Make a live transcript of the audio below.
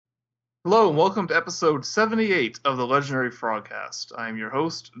Hello and welcome to episode 78 of the Legendary Frogcast. I am your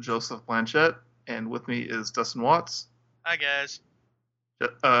host, Joseph Blanchett, and with me is Dustin Watts, Hi guys.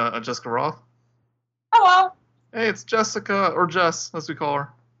 Jessica Roth. Hello. Hey, it's Jessica, or Jess, as we call her.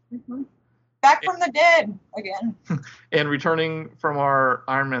 Back from the dead again. And returning from our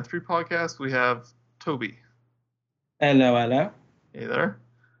Iron Man 3 podcast, we have Toby. Hello, hello. Hey there.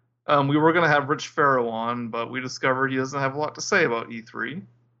 We were going to have Rich Farrow on, but we discovered he doesn't have a lot to say about E3.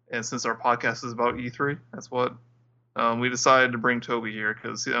 And since our podcast is about E3, that's what we decided to bring Toby here,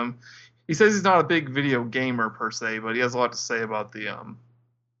 because he says he's not a big video gamer per se, but he has a lot to say about the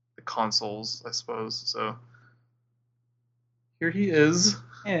consoles, I suppose. So here he is.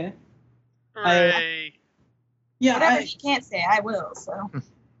 Yeah. Hooray. Whatever he can't say, I will. So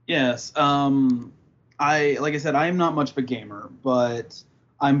Yes. Like I said, I am not much of a gamer, but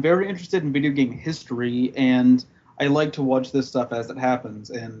I'm very interested in video game history, and I like to watch this stuff as it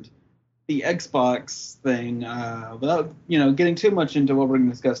happens. And the Xbox thing, without getting too much into what we're going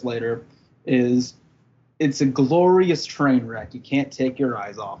to discuss later, it's a glorious train wreck you can't take your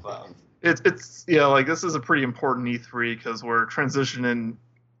eyes off of. It's like this is a pretty important E3 because we're transitioning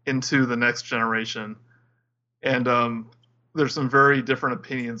into the next generation, and there's some very different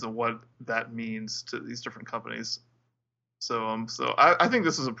opinions of what that means to these different companies. So I think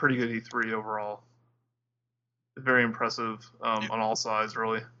this is a pretty good E3 overall. Very impressive on all sides,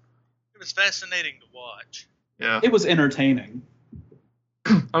 really. It was fascinating to watch. Yeah. It was entertaining.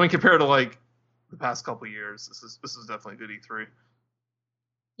 I mean, compared to like the past couple of years, this is definitely a good E3.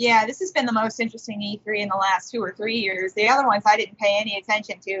 yeah, this has been the most interesting E3 in the last 2 or 3 years. The other ones I didn't pay any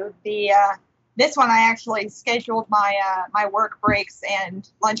attention to. This one I actually scheduled my work breaks and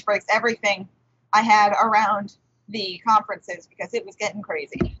lunch breaks, everything I had around the conferences because it was getting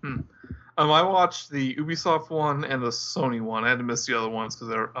crazy. I watched the Ubisoft one and the Sony one. I had to miss the other ones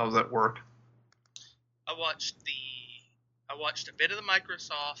because I was at work. I watched a bit of the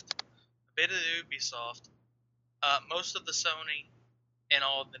Microsoft, a bit of the Ubisoft, most of the Sony, and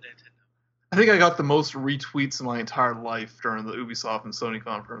all of the Nintendo. I think I got the most retweets in my entire life during the Ubisoft and Sony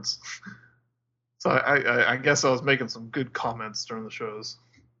conference. So I guess I was making some good comments during the shows.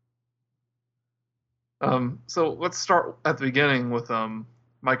 So let's start at the beginning with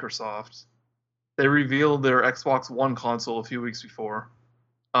Microsoft. They revealed their Xbox One console a few weeks before,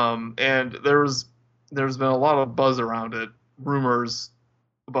 and there's been a lot of buzz around it, rumors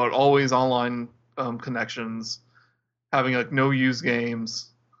about always online connections, having like no use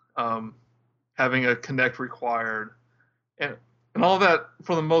games, having a Kinect required, and all that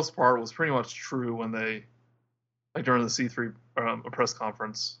for the most part was pretty much true when they during the C3 press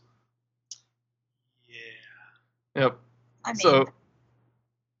conference. Yeah. Yep. I mean, So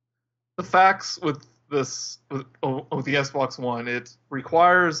the facts with this with the Xbox One, it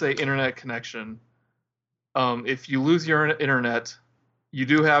requires a internet connection. If you lose your internet, you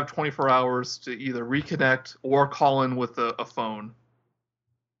do have 24 hours to either reconnect or call in with a phone.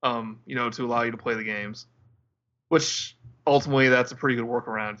 To allow you to play the games. Which ultimately that's a pretty good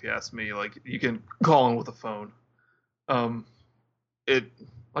workaround if you ask me. Like you can call in with a phone. It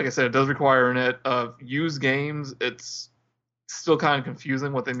like I said, it does require internet. Use games, it's still kind of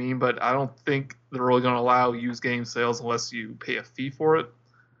confusing what they mean, but I don't think they're really going to allow used game sales unless you pay a fee for it.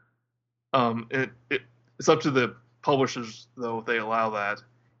 It's up to the publishers though if they allow that,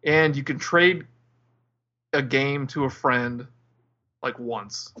 and you can trade a game to a friend like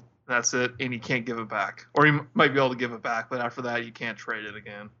once. That's it, and you can't give it back, or you might be able to give it back, but after that you can't trade it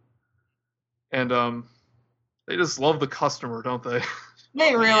again. And they just love the customer, don't they?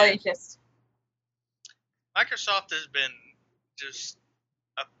 they really just. Microsoft has been just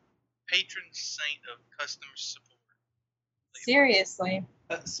a patron saint of customer support. Seriously.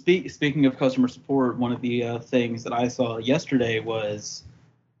 Speaking of customer support, one of the things that I saw yesterday was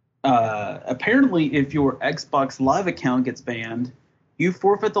apparently if your Xbox Live account gets banned, you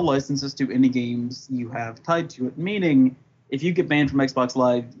forfeit the licenses to any games you have tied to it, meaning if you get banned from Xbox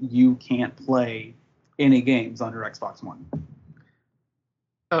Live, you can't play any games on your Xbox One.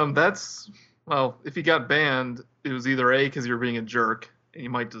 If you got banned, it was either A, because you're being a jerk, and you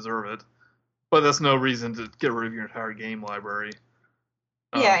might deserve it, but that's no reason to get rid of your entire game library.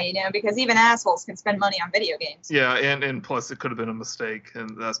 Yeah, because even assholes can spend money on video games. Yeah, and plus it could have been a mistake,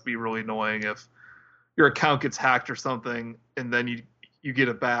 and that's be really annoying if your account gets hacked or something, and then you get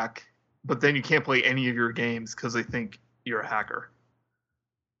it back, but then you can't play any of your games because they think you're a hacker.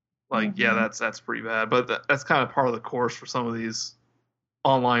 Yeah, that's pretty bad, but that's kind of part of the course for some of these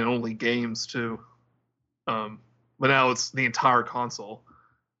online-only games, too. But now it's the entire console.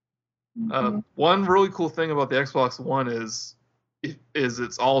 One really cool thing about the Xbox One is is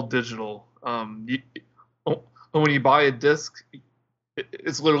it's all digital. When you buy a disc,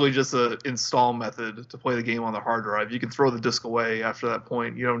 it's literally just an install method to play the game on the hard drive. You can throw the disc away after that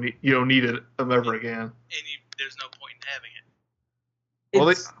point. You don't need it ever again. And there's no point in having it.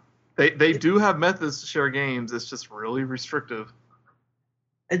 Well, they do have methods to share games. It's just really restrictive.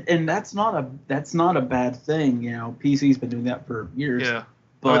 And that's not a bad thing. You know, PC's been doing that for years. Yeah,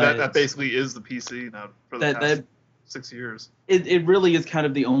 but that basically is the PC now for the past 6 years. It really is kind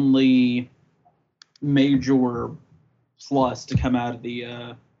of the only major plus to come out of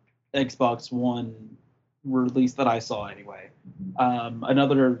the Xbox One release that I saw anyway.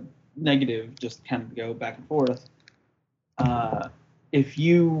 Another negative, just kind of go back and forth. If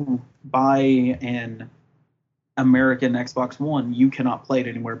you buy an American Xbox One, you cannot play it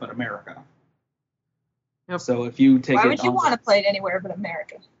anywhere but America. Yep. So if you take Why would you want to play it anywhere but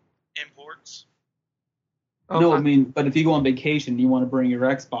America? Imports. No, I mean, but if you go on vacation, you want to bring your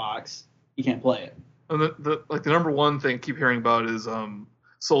Xbox, you can't play it. And the number one thing I keep hearing about is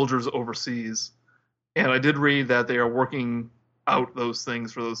soldiers overseas, and I did read that they are working out those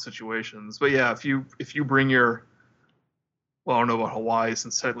things for those situations. But yeah, if you bring your, well, I don't know about Hawaii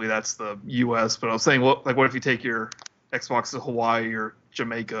since technically that's the U.S., but I was saying, what if you take your Xbox to Hawaii or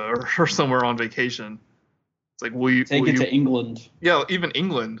Jamaica or somewhere on vacation? It's like, will you take it to England? Yeah, even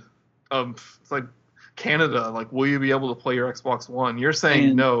England. It's like Canada. Like, will you be able to play your Xbox One? You're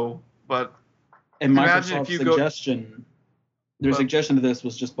saying no, but and Microsoft's suggestion, their suggestion to this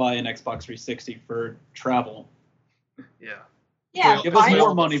was just buy an Xbox 360 for travel. Yeah. Yeah. Give us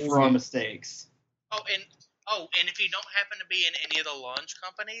more money for our mistakes. And if you don't happen to be in any of the launch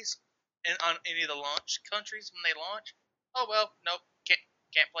companies, and on any of the launch countries when they launch, oh well, nope,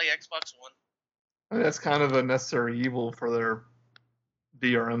 can't play Xbox One. I mean, that's kind of a necessary evil for their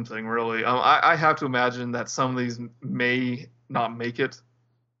DRM thing, really. I have to imagine that some of these may not make it.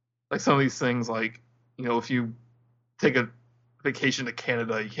 Like some of these things, like, you know, if you take a vacation to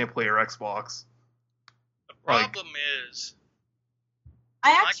Canada, you can't play your Xbox. The problem is,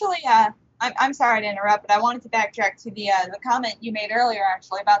 I actually, I'm sorry to interrupt, but I wanted to backtrack to the comment you made earlier,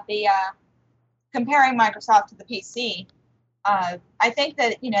 actually, about the comparing Microsoft to the PC. I think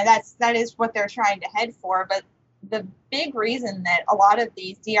that, you know, that is what they're trying to head for, but the big reason that a lot of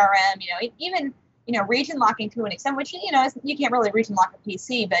these DRM, you know, even, you know, region locking to an extent, which, you know, you can't really region lock a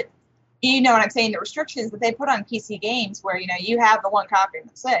PC, but you know what I'm saying, the restrictions that they put on PC games where, you know, you have the one copy and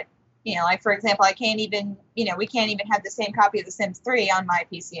that's it. You know, like, for example, we can't even have the same copy of The Sims 3 on my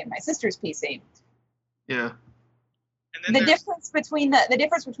PC and my sister's PC. Yeah. And then the difference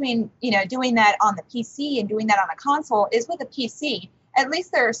between, you know, doing that on the PC and doing that on a console is with a PC, at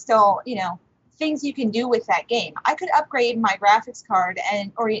least there are still, you know, things you can do with that game. I could upgrade my graphics card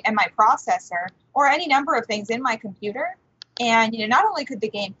and my processor or any number of things in my computer, and, you know, not only could the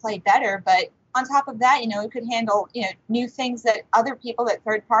game play better, but on top of that, you know, it could handle, you know, new things that other people, that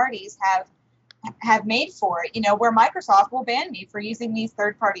third parties have made for it, you know, where Microsoft will ban me for using these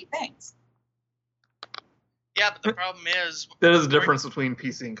third-party things. Yeah, but the problem is... There is a difference between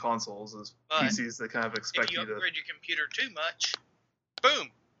PC and consoles. Is PCs that kind of expect you to... If you upgrade your computer too much, boom,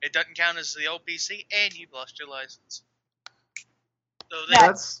 it doesn't count as the old PC, and you've lost your license. So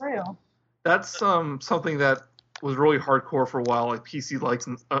that's true. That's something that was really hardcore for a while, like PC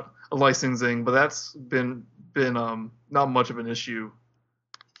licensing, but that's been not much of an issue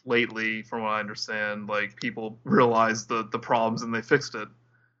lately, from what I understand. Like, people realized the problems and they fixed it,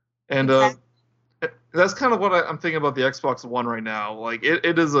 and that's kind of what I'm thinking about the Xbox One right now. Like,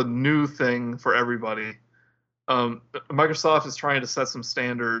 it is a new thing for everybody. Microsoft is trying to set some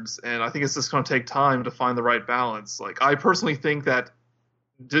standards, and I think it's just going to take time to find the right balance. Like, I personally think that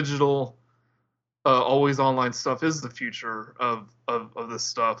digital always online stuff is the future of this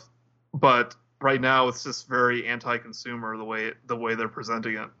stuff, but right now it's just very anti-consumer the way they're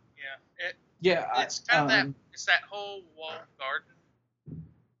presenting it. It's kind of it's that whole walled garden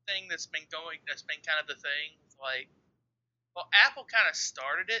thing that's been kind of the thing. Like, well, Apple kind of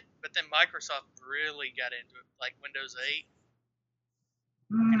started it, but then Microsoft really got into it, like Windows 8.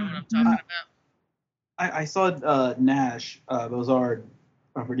 You know what I'm talking about? I saw Nash Bozard,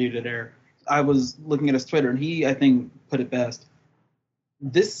 our producer there. I was looking at his Twitter, and he, I think, put it best.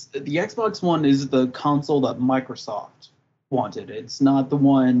 The Xbox One is the console that Microsoft wanted. It's not the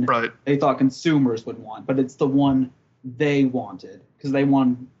one they thought consumers would want, but it's the one they wanted, because they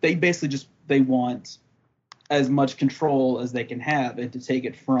want as much control as they can have and to take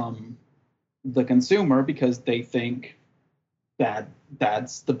it from the consumer, because they think that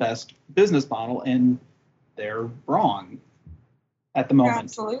that's the best business model, and they're wrong at the moment. You're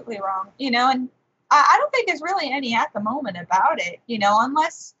absolutely wrong. You know, and I don't think there's really any at the moment about it,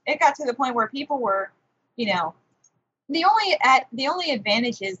 unless it got to the point where people were, the only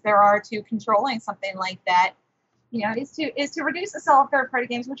advantages there are to controlling something like that, is to reduce the sale of third-party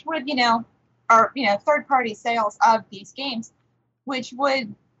games, which would, or third-party sales of these games, which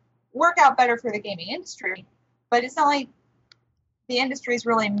would work out better for the gaming industry. But it's not like the industry is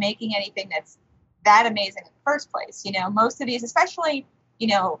really making anything that's that amazing in the first place. Most of these, especially,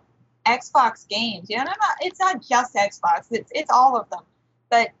 Xbox games, it's not just Xbox, it's all of them.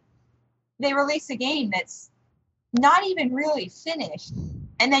 But they release a game that's not even really finished,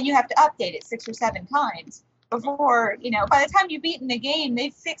 and then you have to update it 6 or 7 times before, by the time you've beaten the game,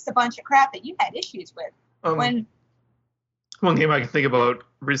 they've fixed a bunch of crap that you had issues with. One game I can think about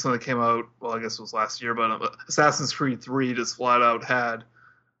recently came out, well, I guess it was last year, but Assassin's Creed 3 just flat out had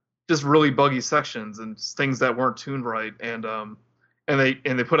just really buggy sections and things that weren't tuned right, and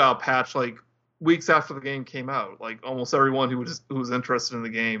they put out a patch like weeks after the game came out. Like almost everyone who was interested in the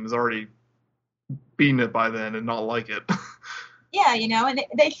game has already beaten it by then and not like it. Yeah, and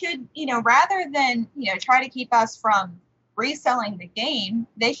they should, rather than, try to keep us from reselling the game,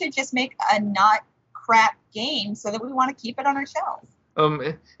 they should just make a not crap game so that we want to keep it on our shelves.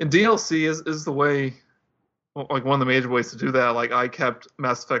 And DLC is the way, like one of the major ways to do that. Like I kept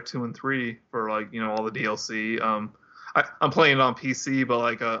Mass Effect 2 and 3 for all the DLC. I'm playing it on PC, but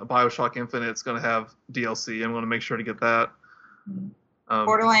like BioShock Infinite's going to have DLC. I'm going to make sure to get that.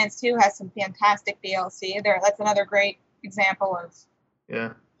 Borderlands 2 has some fantastic DLC. That's another great example of.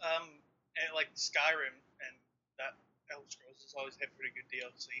 Yeah. And like Skyrim and that Elder Scrolls has always had pretty good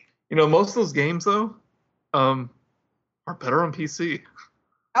DLC. Most of those games though, are better on PC.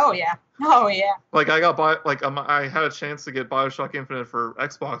 Oh yeah. Like I had a chance to get BioShock Infinite for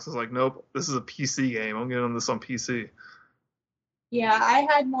Xbox. I was like, nope, this is a PC game. I'm getting this on PC. Yeah, I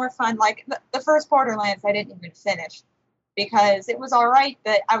had more fun. Like the first Borderlands, I didn't even finish because it was all right,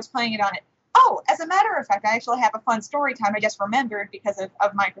 but I was playing it on it. Oh, as a matter of fact, I actually have a fun story time. I just remembered because of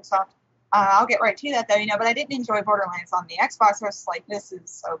Microsoft. I'll get right to that though, but I didn't enjoy Borderlands on the Xbox. I was like, this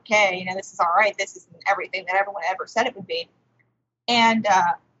is okay, this is all right. This isn't everything that everyone ever said it would be. And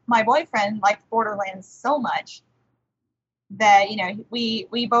my boyfriend liked Borderlands so much that,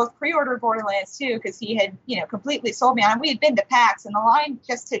 we both pre-ordered Borderlands 2 because he had, completely sold me on it. We had been to PAX, and the line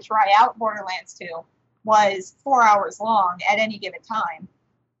just to try out Borderlands 2 was 4 hours long at any given time.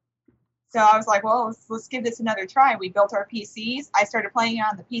 So I was like, well, let's give this another try. We built our PCs. I started playing it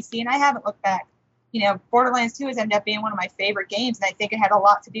on the PC, and I haven't looked back. Borderlands 2 has ended up being one of my favorite games, and I think it had a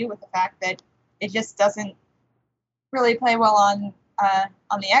lot to do with the fact that it just doesn't really play well on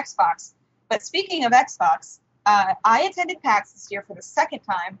the Xbox. But speaking of Xbox, I attended PAX this year for the second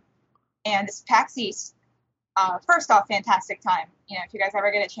time, and this PAX East, first off, fantastic time. If you guys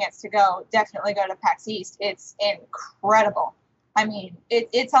ever get a chance to go, definitely go to PAX East. It's incredible. I mean,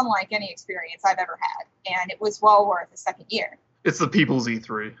 it's unlike any experience I've ever had, and it was well worth the second year. It's the people's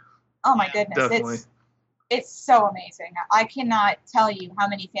E3. Oh my goodness, definitely. It's so amazing. I cannot tell you how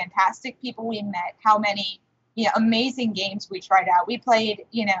many fantastic people we met, how many amazing games we tried out. We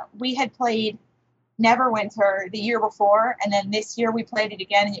had played Neverwinter the year before, and then this year we played it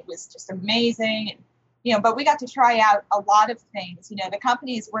again, and it was just amazing. And, but we got to try out a lot of things. The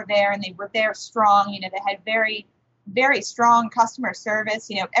companies were there, and they were there strong. They had very, very strong customer service.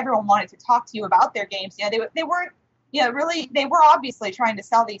 Everyone wanted to talk to you about their games. They weren't, really, they were obviously trying to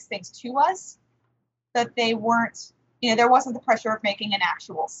sell these things to us, but they weren't, there wasn't the pressure of making an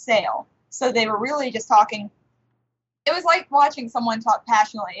actual sale. So they were really just talking. It was like watching someone talk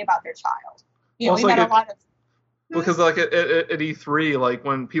passionately about their child. We met a lot of. Because like at E3, like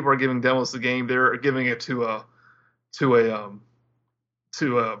when people are giving demos of the game, they're giving it to a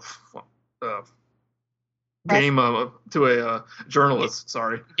journalist.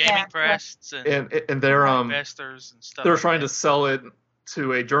 Sorry, gaming press and they're investors and stuff. They're trying to sell it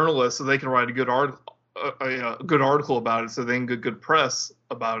to a journalist so they can write a good article about it, so they can get good press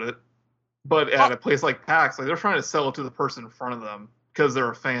about it. But at a place like PAX, like they're trying to sell it to the person in front of them because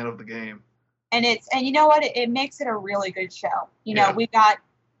they're a fan of the game. And you know what? It makes it a really good show. We got,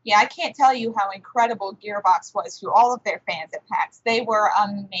 I can't tell you how incredible Gearbox was to all of their fans at PAX. They were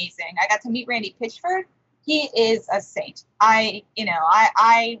amazing. I got to meet Randy Pitchford. He is a saint. I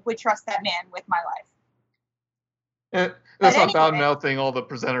would trust that man with my life. And that's not bad mouthing all the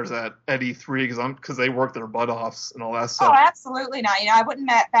presenters at E3 because they work their butt offs and all that stuff. Oh, absolutely not. I wouldn't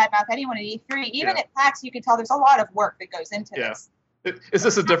badmouth anyone at E3. Even at PAX, you can tell there's a lot of work that goes into this. It's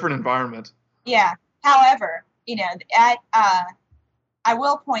just a different environment. Yeah. However, I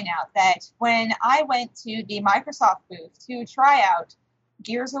will point out that when I went to the Microsoft booth to try out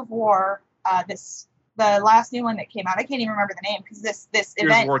Gears of War the last new one that came out. I can't even remember the name because this Gears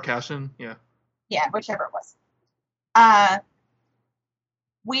event. of War Cash-In, yeah. Yeah, whichever it was. I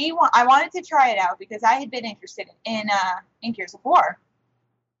wanted to try it out because I had been interested in Gears of War,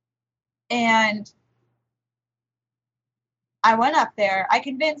 and I went up there. I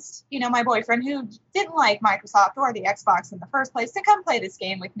convinced, my boyfriend, who didn't like Microsoft or the Xbox in the first place, to come play this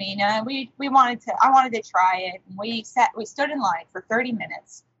game with me. I wanted to try it, and we stood in line for 30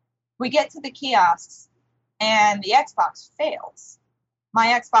 minutes. We get to the kiosks, and the Xbox fails.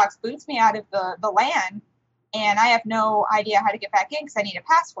 My Xbox boots me out of the LAN, and I have no idea how to get back in because I need a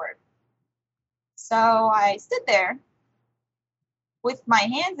password. So I stood there with my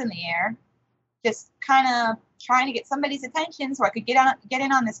hands in the air, just kind of trying to get somebody's attention so I could get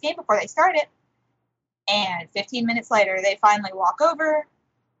in on this game before they started. And 15 minutes later, they finally walk over,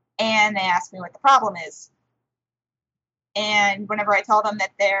 and they ask me what the problem is. And whenever I told them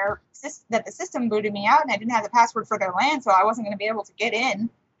that the system booted me out and I didn't have the password for their LAN, so I wasn't going to be able to get in,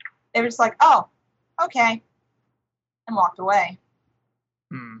 they were just like, "Oh, okay," and walked away.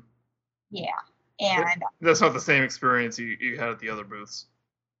 Yeah, and that's not the same experience you had at the other booths.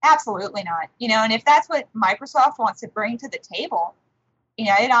 Absolutely not. And if that's what Microsoft wants to bring to the table,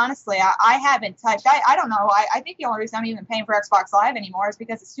 it honestly, I haven't touched. I don't know. I think the only reason I'm even paying for Xbox Live anymore is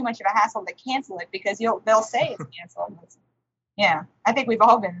because it's too much of a hassle to cancel it because they'll say it's canceled. Yeah, I think we've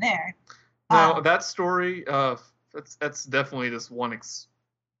all been there. No, that story, that's definitely just one. It's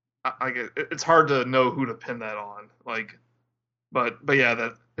hard to know who to pin that on. But yeah,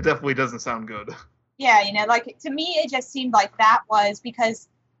 that it definitely doesn't sound good. Yeah, to me, it just seemed like that was because,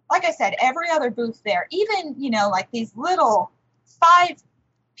 like I said, every other booth there, even, these little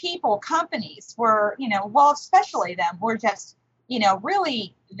 5-people companies were, well, especially them, were just,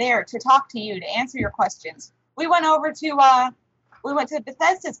 really there to talk to you, to answer your questions. We went to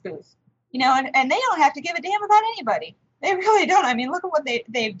Bethesda's booth, and they don't have to give a damn about anybody. They really don't. I mean, look at what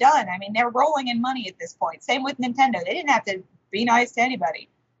they've done. I mean, they're rolling in money at this point. Same with Nintendo. They didn't have to be nice to anybody.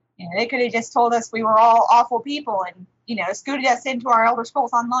 They could have just told us we were all awful people and, scooted us into our Elder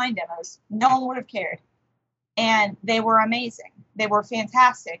Scrolls Online demos. No one would have cared. And they were amazing. They were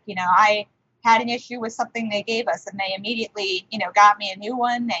fantastic. I had an issue with something they gave us, and they immediately, got me a new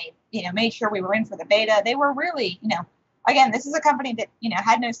one. They, made sure we were in for the beta. They were really, again, this is a company that,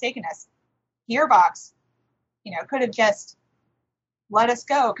 had no stake in us. Gearbox, could have just let us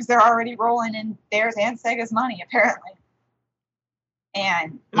go because they're already rolling in theirs and Sega's money, apparently.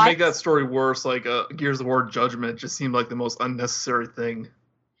 And to make that story worse, Gears of War Judgment just seemed like the most unnecessary thing.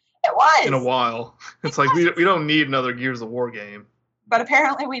 It was. In a while. It's like we don't need another Gears of War game. But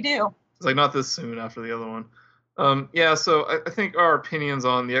apparently we do. It's like not this soon after the other one. Yeah, so I think our opinions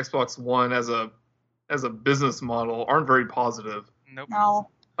on the Xbox One as a business model aren't very positive. Nope. No.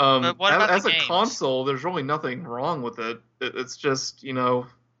 But what about as the a games? console, there's really nothing wrong with it. It's just,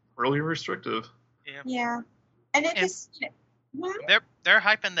 really restrictive. Yeah. And it just... They're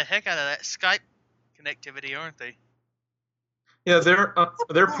hyping the heck out of that Skype connectivity, aren't they? Yeah,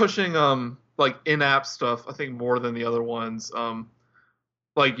 they're pushing in-app stuff, I think, more than the other ones.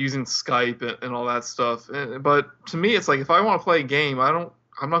 Like using Skype and all that stuff. But to me, it's like if I want to play a game, I'm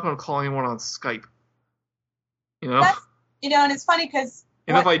not going to call anyone on Skype. That's, and it's funny because...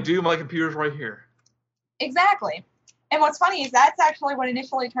 And if I do, my computer's right here. Exactly. And what's funny is that's actually what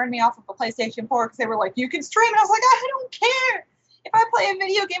initially turned me off of the PlayStation 4 because they were like, you can stream. And I was like, I don't care. If I play a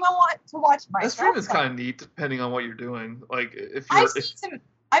video game, I want to watch myself. The stream is kind of neat depending on what you're doing. Like if I've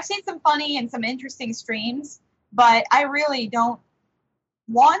seen some funny and some interesting streams, but I really don't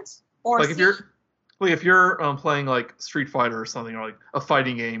want or see. If you're playing like Street Fighter or something, or like a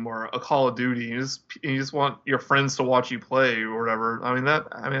fighting game or a Call of Duty, you just want your friends to watch you play or whatever. I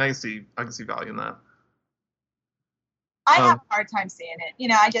can see value in that. I have a hard time seeing it.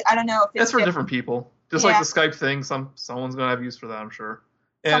 I don't know if it's that's for different people. Just like the Skype thing, someone's gonna have use for that, I'm sure.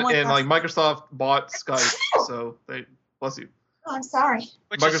 And like Microsoft bought Skype, so they bless you. Oh, I'm sorry.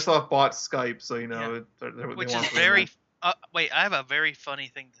 Microsoft bought Skype, so which is very. Wait, I have a very funny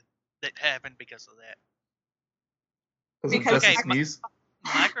thing that happened because of that.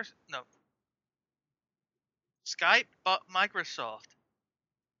 Skype bought Microsoft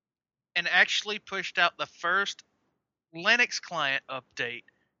and actually pushed out the first Linux client update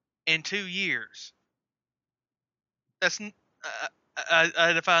in 2 years. That's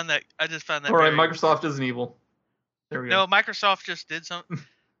I found that. I just found that. All right, Microsoft isn't evil. There we go. No, Microsoft just did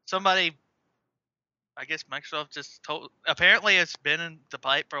somebody. I guess Microsoft just told. Apparently, it's been in the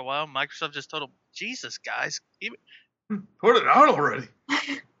pipe for a while. Microsoft just told them, "Jesus, guys, put it out already."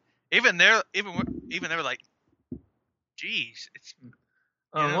 Even they were like, "Geez, it's."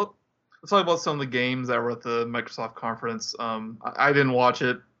 let's talk about some of the games that were at the Microsoft conference. I didn't watch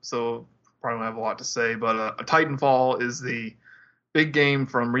it, so probably don't have a lot to say. But Titanfall is the big game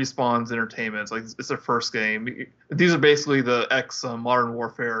from Respawn's Entertainment. It's their first game. These are basically the ex Modern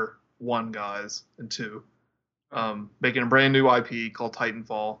Warfare 1 guys and 2, making a brand new IP called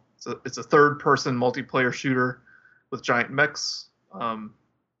Titanfall. It's a third-person multiplayer shooter with giant mechs.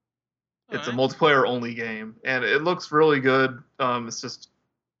 It's a multiplayer-only game, and it looks really good. It's just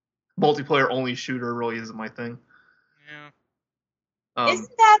multiplayer-only shooter really isn't my thing. Yeah.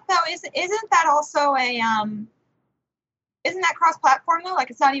 Isn't that though? Isn't that also a Isn't that cross-platform though? Like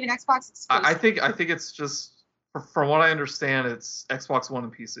it's not even Xbox exclusive. I think it's just, from what I understand, it's Xbox One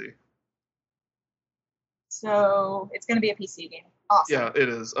and PC. So it's going to be a PC game. Awesome. Yeah, it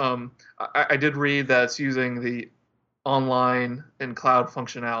is. I did read that it's using the online and cloud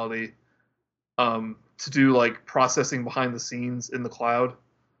functionality to do like processing behind the scenes in the cloud.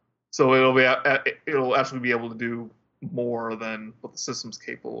 So it'll actually be able to do more than what the system's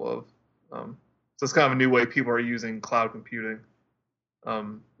capable of. So it's kind of a new way people are using cloud computing.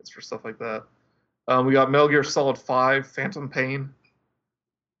 It's for stuff like that. We got Metal Gear Solid 5, Phantom Pain.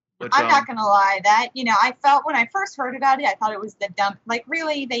 Which, I'm not gonna lie, that I felt when I first heard about it, I thought it was the dumb. Like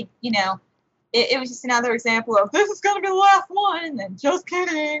really, they it was just another example of this is gonna be the last one, and just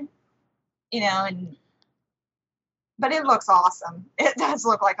kidding, but it looks awesome. It does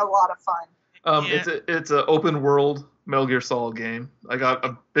look like a lot of fun. Yeah. It's an open world Metal Gear Solid game. I got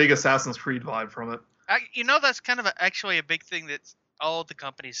a big Assassin's Creed vibe from it. That's kind of actually a big thing that all the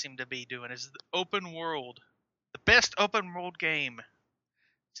companies seem to be doing is the open world. The best open world game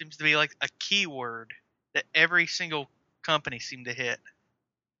seems to be like a keyword that every single company seemed to hit.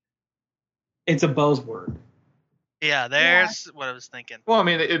 It's a buzzword. Yeah, there's what I was thinking. Well, I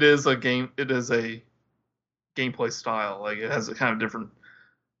mean, it is a game. It is a gameplay style. Like it has a kind of different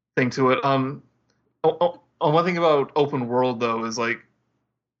thing to it. One thing about open world though is like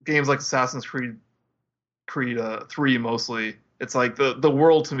games like Assassin's Creed 3 mostly. It's like the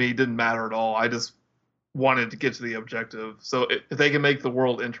world to me didn't matter at all. I just wanted to get to the objective. So if they can make the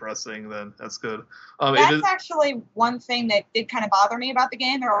world interesting, then that's good. That's actually one thing that did kind of bother me about the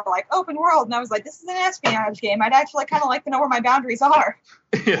game. They were like open world, and I was like, this is an espionage game. I'd actually kind of like to know where my boundaries are.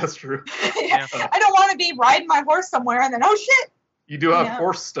 Yeah, that's true. Yeah. I don't want to be riding my horse somewhere and then, oh shit! You do have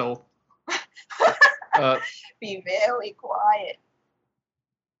horse stealth. Be very quiet.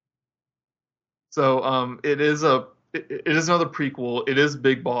 So it is another prequel. It is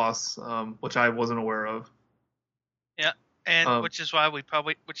Big Boss, which I wasn't aware of. Yeah, and which is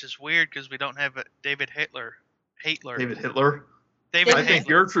weird because we don't have David Hitler. David Hitler? I think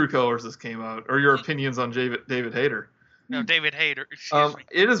your true colors just came out, or your opinions on David Hayter. No, David Hayter. Excuse me.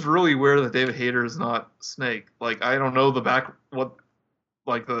 It is really weird that David Hayter is not Snake. Like, I don't know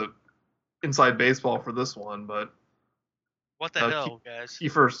the inside baseball for this one, but what the hell, guys?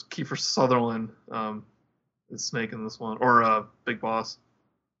 Kiefer Sutherland is Snake in this one, or Big Boss.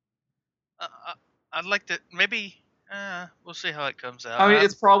 I'd like to maybe. We'll see how it comes out. I mean,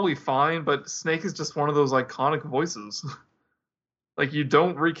 it's probably fine, but Snake is just one of those iconic voices. Like, you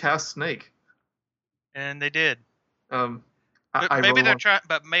don't recast Snake. And they did. Maybe they're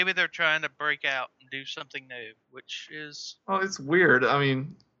trying to break out and do something new, which is. Oh, it's weird. I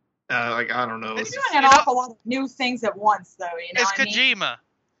mean, I don't know. They're doing an awful lot of new things at once, though. It's Kojima.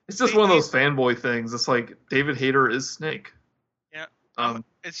 It's just one of those fanboy things. It's like David Hayter is Snake. Yeah.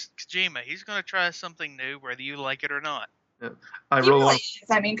 It's Kojima. He's going to try something new, whether you like it or not. Yeah. He really is.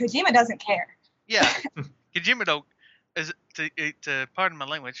 I mean, Kojima doesn't care. Yeah. Kojima don't. To pardon my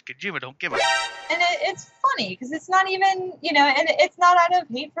language, Kojima don't give a. And it's funny because it's not even, and it's not out of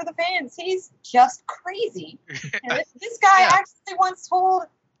hate for the fans. He's just crazy. This guy actually once told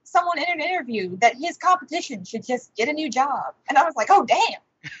someone in an interview that his competition should just get a new job, and I was like, oh damn.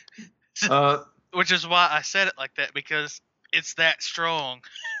 Which is why I said it like that, because it's that strong.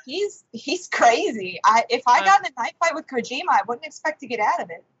 He's crazy. If I got in a knife fight with Kojima, I wouldn't expect to get out of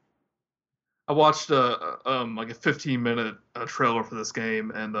it. I watched like a 15-minute trailer for this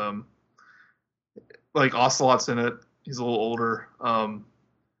game, and like Ocelot's in it. He's a little older.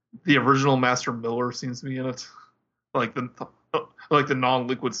 The original Master Miller seems to be in it, like the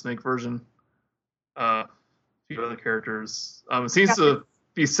non-liquid Snake version. A few other characters. It seems to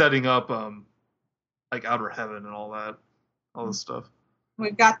be setting up like Outer Heaven and all this stuff.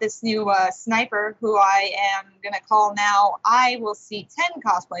 We've got this new sniper who I am going to call now. I will see 10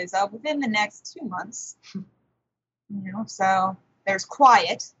 cosplays of within the next 2 months. So there's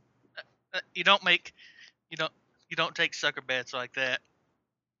Quiet. You don't take sucker bets like that.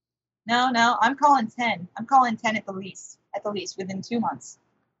 No, I'm calling 10. I'm calling 10 at the least within 2 months.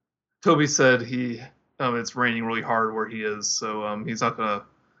 Toby said it's raining really hard where he is, so he's not gonna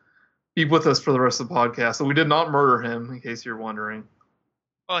be with us for the rest of the podcast. So we did not murder him, in case you're wondering.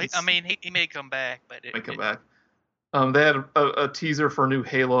 Well, he may come back, but may come back. They had a teaser for a new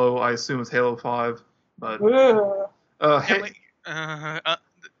Halo. I assume it's Halo 5, but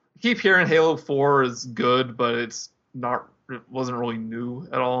keep hearing Halo 4 is good, but it wasn't really new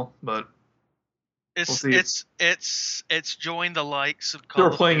at all. But it's joined the likes of Call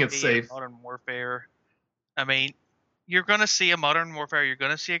of playing Duty it safe. Modern Warfare. I mean, you're gonna see a Modern Warfare, you're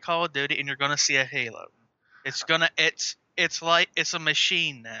gonna see a Call of Duty, and you're gonna see a Halo. It's a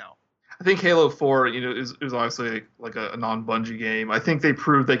machine now. I think Halo 4, is obviously like a non-Bungie game. I think they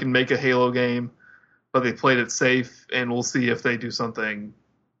proved they can make a Halo game, but they played it safe, and we'll see if they do something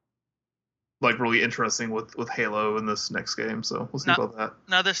like really interesting with Halo in this next game. So we'll see about that.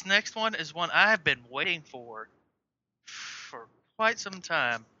 Now this next one is one I have been waiting for quite some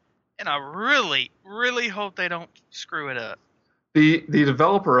time, and I really, really hope they don't screw it up. The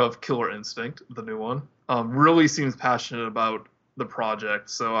developer of Killer Instinct, the new one, really seems passionate about the project,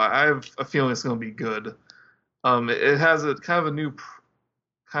 so I have a feeling it's going to be good. It has a kind of a new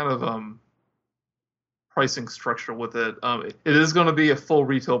pricing structure with it. It is going to be a full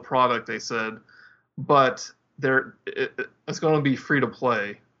retail product, they said, but it's going to be free to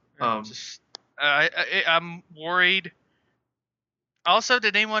play. I'm worried. Also,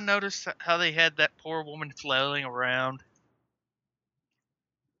 did anyone notice how they had that poor woman flailing around?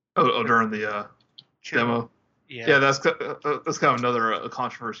 During the demo. Yeah, that's kind of another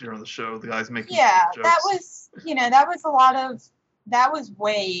controversy on the show. The guys making jokes. That was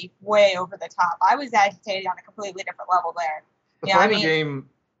way over the top. I was agitated on a completely different level there. The fighting game,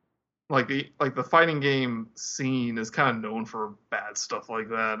 like the fighting game scene, is kind of known for bad stuff like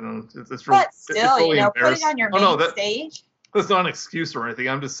that, and it's really, but still, it's really put it on your main stage. That's not an excuse or anything.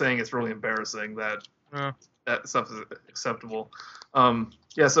 I'm just saying it's really embarrassing that that stuff is acceptable.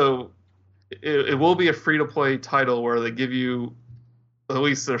 So it will be a free-to-play title where they give you, at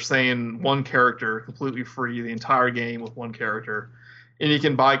least they're saying, one character completely free, the entire game with one character. And you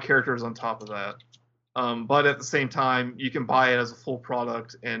can buy characters on top of that. But at the same time, you can buy it as a full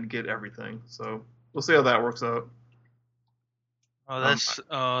product and get everything. So we'll see how that works out. That's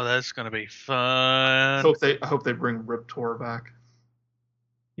going to be fun. I hope they bring Rip Torr back.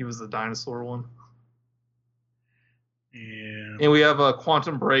 He was the dinosaur one. Yeah. And we have a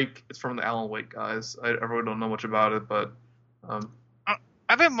Quantum Break. It's from the Alan Wake guys. I really don't know much about it, but I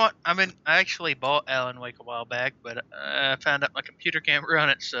actually bought Alan Wake a while back, but I found out my computer can't run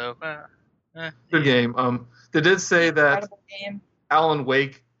it. So good game. They did say that game. Alan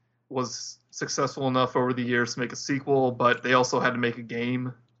Wake was successful enough over the years to make a sequel, but they also had to make a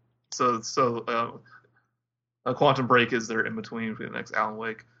game. So Quantum Break is their in between for the next Alan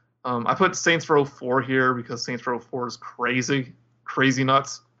Wake. I put Saints Row 4 here because Saints Row 4 is crazy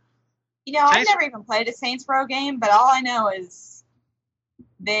nuts. I've never even played a Saints Row game, but all I know is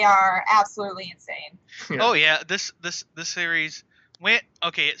they are absolutely insane. Yeah. Oh yeah, this series went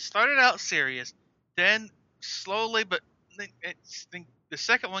okay. It started out serious, then slowly, but the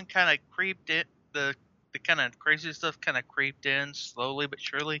second one kind of creeped in. The kind of crazy stuff kind of creeped in slowly but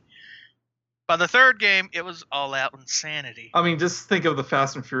surely. By the third game, it was all out insanity. I mean, just think of the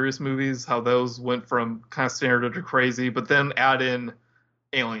Fast and Furious movies, how those went from kind of standard to crazy, but then add in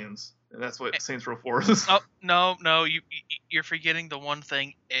aliens, and that's what Saints Row 4 is. Oh, no, you're forgetting the one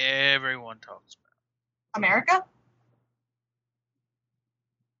thing everyone talks about. America?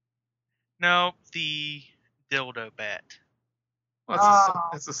 No, the dildo bat. Well,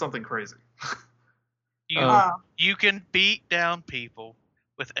 that's just something crazy. You can beat down people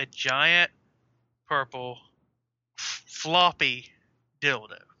with a giant purple floppy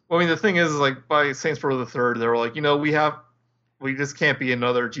dildo. Well, I mean, the thing is, like, by Saints Row the Third, they were like, we just can't be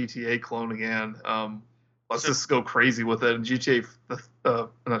another GTA clone again. Let's just go crazy with it. And Saints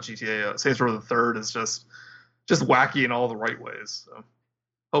Row the Third is just wacky in all the right ways. So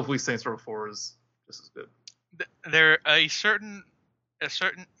hopefully Saints Row 4 is just as good. There a certain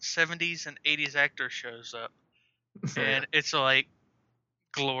 70s and 80s actor shows up, and it's like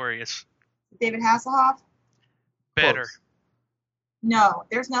glorious. David Hasselhoff? Better. Close. No,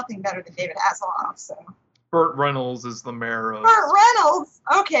 there's nothing better than David Hasselhoff. So Burt Reynolds is the mayor of. Burt Reynolds.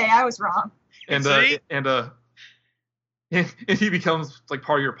 Okay, I was wrong. And he becomes like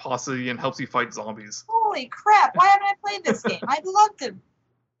part of your posse and helps you fight zombies. Holy crap! Why haven't I played this game? I'd love to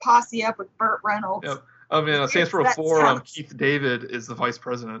posse up with Burt Reynolds. Yep. I mean, Saints Row 4, Keith David is the vice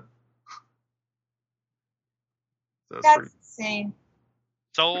president. That's insane.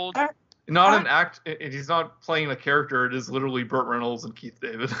 Sold. Not an act. He's not playing a character. It is literally Burt Reynolds and Keith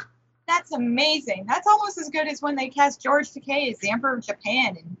David. That's amazing. That's almost as good as when they cast George Takei as the Emperor of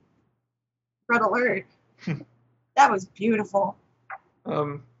Japan in Red Alert. That was beautiful.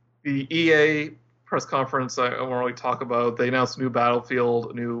 The EA press conference I won't really talk about. They announced a new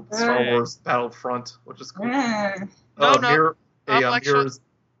Battlefield, a new Star Wars Battlefront, which is cool.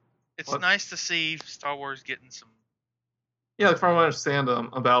 It's nice to see Star Wars getting some. Yeah, from what I understand,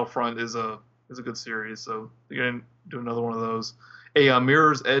 a Battlefront is a good series, so they're gonna do another one of those. A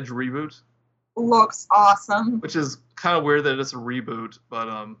Mirror's Edge reboot looks awesome, which is kind of weird that it's a reboot, but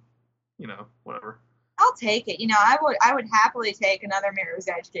whatever. I'll take it. I would happily take another Mirror's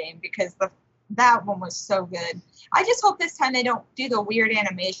Edge game because that one was so good. I just hope this time they don't do the weird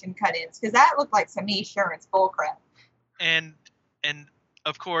animation cut-ins because that looked like some insurance bullcrap. And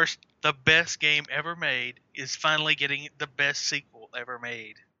of course, the best game ever made is finally getting the best sequel ever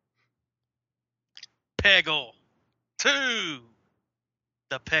made. Peggle 2,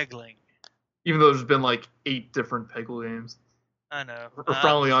 The Pegling. Even though there's been like 8 different Peggle games. I know. We're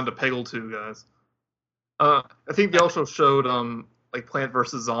finally on to Peggle 2, guys. I think they also showed like Plant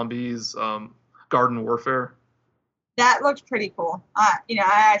vs. Zombies, Garden Warfare. That looked pretty cool. I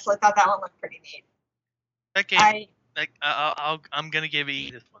actually thought that one looked pretty neat. That game, I'm gonna give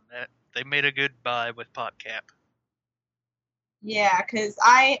E this one. That they made a good buy with PopCap. Yeah, because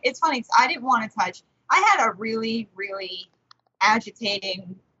it's funny. 'Cause I didn't want to touch. I had a really, really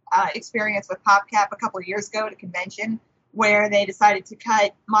agitating experience with PopCap a couple of years ago at a convention where they decided to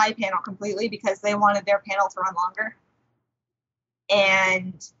cut my panel completely because they wanted their panel to run longer.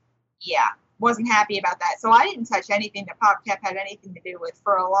 And yeah, wasn't happy about that. So I didn't touch anything that PopCap had anything to do with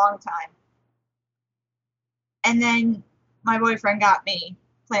for a long time. And then my boyfriend got me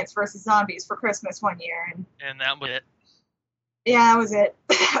Plants vs. Zombies for Christmas one year. And that was it. Yeah, that was it.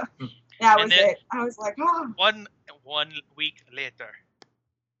 That was it. I was like, oh. One week later.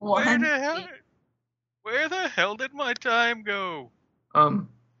 Where the hell did my time go? I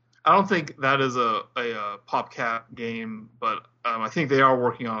don't think that is a PopCap game, but I think they are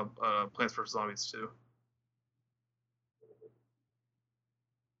working on Plants vs. Zombies too.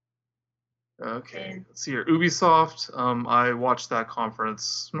 Okay, let's see here. Ubisoft. I watched that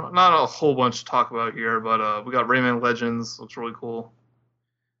conference. Not a whole bunch to talk about here, but we got Rayman Legends. Looks really cool.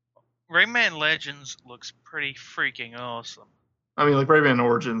 Rayman Legends looks pretty freaking awesome. I mean, like Rayman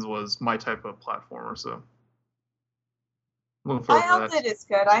Origins was my type of platformer, so looking forward I hope that it's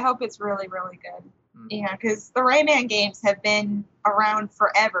good. I hope it's really, really good. Mm-hmm. Because the Rayman games have been around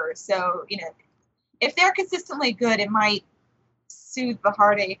forever, so if they're consistently good, it might soothe the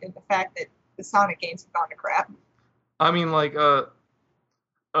heartache of the fact that the Sonic games have gone to crap. I mean, like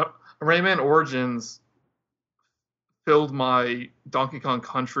Rayman Origins filled my Donkey Kong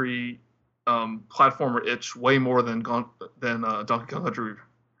Country platformer itch way more than Donkey Kong Country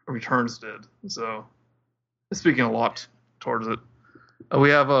Returns did. So it's speaking a lot towards it. We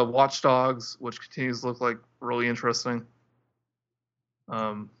have Watch Dogs, which continues to look like really interesting.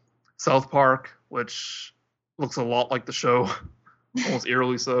 South Park, which looks a lot like the show, almost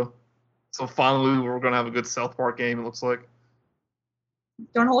eerily so. So finally, we're going to have a good South Park game, it looks like.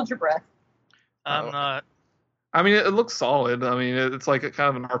 Don't hold your breath. I'm not. I mean, it looks solid. I mean, it's like a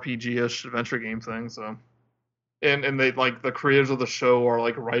kind of an RPG-ish adventure game thing. So, and they like the creators of the show are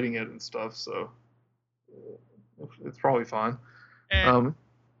like writing it and stuff. So, it's probably fine.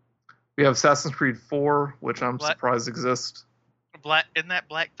 We have Assassin's Creed 4, which I'm surprised exists. Isn't that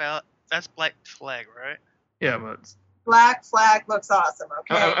Black Flag? That's Black Flag, right? Yeah, but Black Flag looks awesome.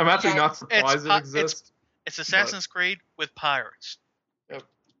 Okay, I'm actually not surprised it exists. It's Assassin's Creed with pirates. Yep.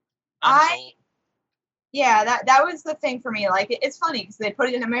 Yeah, that was the thing for me. Like, it's funny because they put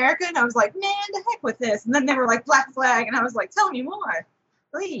it in America, and I was like, man, the heck with this. And then they were like, Black Flag, and I was like, tell me more,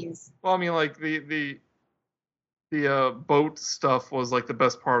 please. Well, I mean, like, the boat stuff was, like, the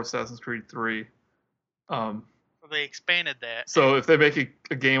best part of Assassin's Creed 3. They expanded that. So if they make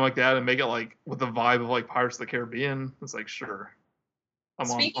a game like that and make it, like, with the vibe of, like, Pirates of the Caribbean, it's like, sure.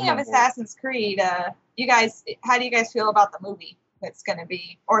 Speaking of Assassin's Creed, how do you guys feel about the movie that's going to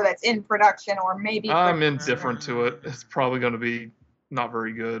be, or that's in production, or maybe... I'm indifferent to it. It's probably going to be not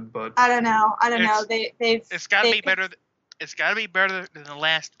very good, but... I don't know. It's got to be better. It's got to be better than the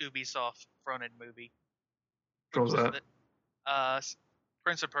last Ubisoft fronted movie. What was that?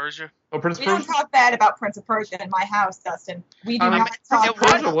 Prince of Persia. Oh, Prince of Persia? We don't talk bad about Prince of Persia in my house, Dustin. We do not talk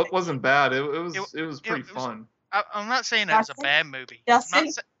Prince of Persia wasn't bad. It was pretty fun. I'm not saying that was a bad movie. Dustin,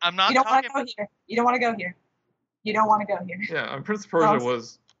 I'm not you don't want to go here. You don't want to go here. You don't want to go here. Yeah, Prince of Persia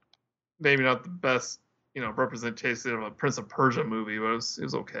was maybe not the best, representation of a Prince of Persia movie, but it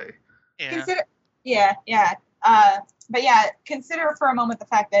was okay. Yeah. But yeah, consider for a moment the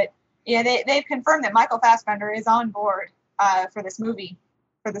fact that Yeah, they've confirmed that Michael Fassbender is on board for this movie,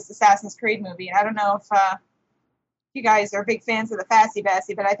 for this Assassin's Creed movie. And I don't know if you guys are big fans of the Fassy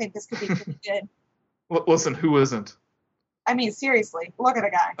Bassy, but I think this could be pretty good. Listen, who isn't? I mean, seriously, look at the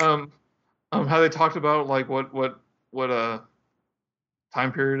guy. How they talked about like what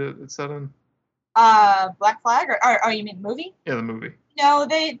time period it's set in? Black Flag, or you mean the movie? Yeah, the movie. No,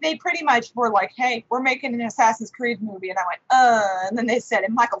 they pretty much were like, hey, we're making an Assassin's Creed movie, and I went, and then they said,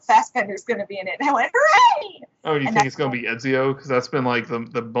 and Michael Fassbender's going to be in it, and I went, hooray! Oh, you think it's going to be Ezio? Because that's been like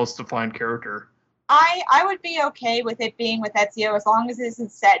the most defined character. I would be okay with it being with Ezio as long as it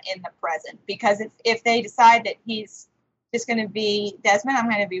isn't set in the present, because if they decide that he's just going to be Desmond, I'm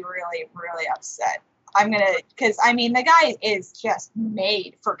going to be really, really upset. Because, I mean, the guy is just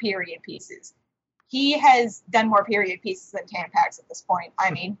made for period pieces. He has done more period pieces than Tampax at this point.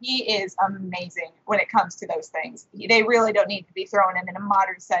 I mean, he is amazing when it comes to those things. They really don't need to be throwing him in a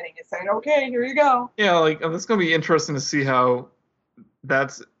modern setting and saying, okay, here you go. Yeah, like, it's going to be interesting to see how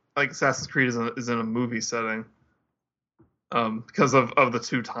that's, like, Assassin's Creed is in a movie setting. Because of the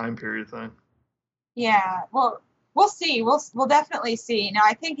two time period thing. Yeah, well, we'll see. We'll definitely see. Now,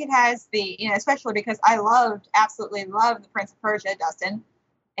 I think it has the, especially because I absolutely loved the Prince of Persia, Dustin.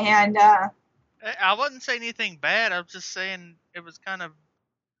 And, I wouldn't say anything bad. I was just saying it was kind of.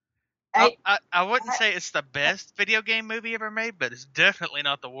 I wouldn't say it's the best video game movie ever made, but it's definitely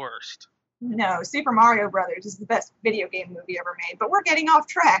not the worst. No, Super Mario Brothers is the best video game movie ever made, but we're getting off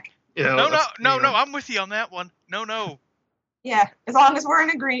track. Yeah. No, I'm with you on that one. No. Yeah, as long as we're in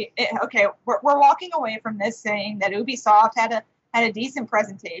agreement. Okay, we're walking away from this saying that Ubisoft had a decent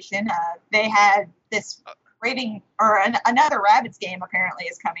presentation. They had this. Rating or another Rabbids game apparently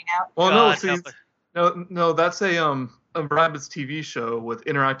is coming out. Well, no, that's a Rabbids TV show with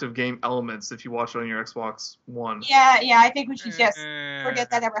interactive game elements. If you watch it on your Xbox One. Yeah, I think we should just forget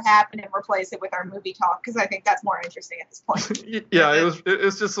that ever happened and replace it with our movie talk because I think that's more interesting at this point. Yeah,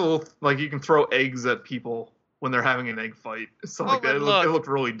 it's just a little like you can throw eggs at people when they're having an egg fight, stuff like that. It looked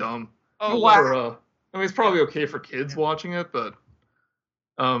really dumb. Oh wow! I mean, it's probably okay for kids watching it, but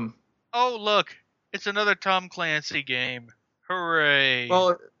Oh look. It's another Tom Clancy game. Hooray.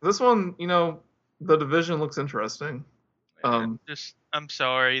 Well, this one, The Division looks interesting. I'm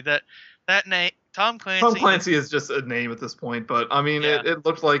sorry. That name, Tom Clancy. Tom Clancy is just a name at this point, but I mean, it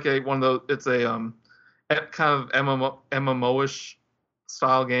looked like one of those, it's a kind of MMO-ish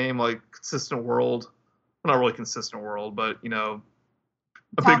style game, like consistent world. Well, not really consistent world, but, a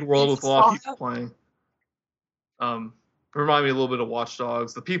big world with a lot of people playing. It reminded me a little bit of Watch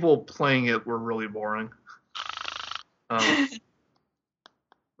Dogs. The people playing it were really boring. But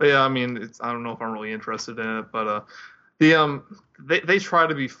yeah, I mean, I don't know if I'm really interested in it, but they try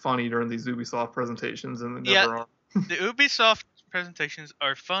to be funny during these Ubisoft presentations, and they never are. The Ubisoft presentations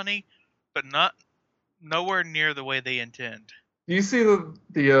are funny, but nowhere near the way they intend. Do you see a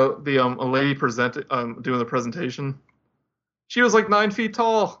lady doing the presentation? She was like 9 feet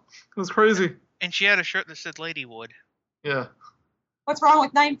tall. It was crazy. And she had a shirt that said Ladywood. Yeah. What's wrong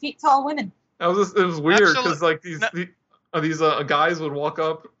with 9 feet tall women? It was weird because like these guys would walk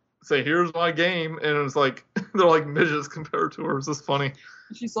up, say, "Here's my game," and it was like they're like midgets compared to her. It's just funny.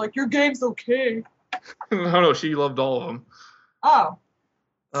 She's like, "Your game's okay." No, she loved all of them. Oh.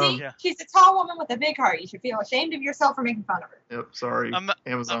 See, she's a tall woman with a big heart. You should feel ashamed of yourself for making fun of her. Yep, sorry,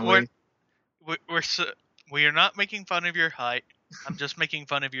 Amazon. We are not making fun of your height. I'm just making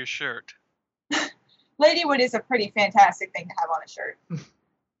fun of your shirt. Ladywood is a pretty fantastic thing to have on a shirt.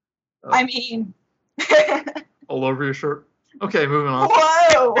 I mean... all over your shirt? Okay, moving on.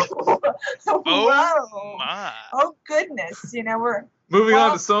 Whoa! Oh, my. Oh, goodness. We're... Moving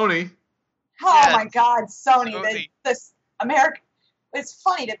on to Sony. Oh, my God, Sony. This America... It's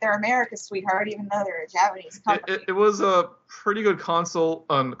funny that they're America's sweetheart, even though they're a Japanese company. It was a pretty good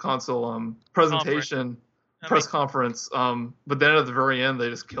presentation, press conference, but then at the very end, they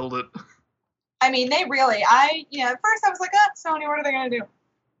just killed it. I mean, they really, at first I was like, Sony, what are they going to do?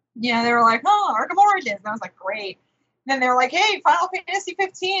 They were like, Arkham Origins. And I was like, great. And then they were like, hey, Final Fantasy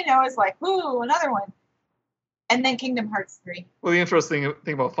 15. And I was like, ooh, another one. And then Kingdom Hearts 3. Well, the interesting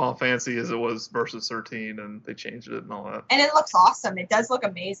thing about Final Fantasy is it was versus 13, and they changed it and all that. And it looks awesome. It does look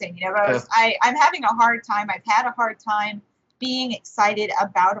amazing. But I'm having a hard time. I've had a hard time being excited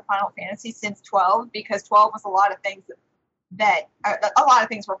about a Final Fantasy since 12, because 12 was a lot of things that a lot of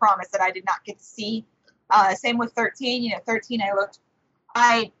things were promised that I did not get to see. Same with 13. 13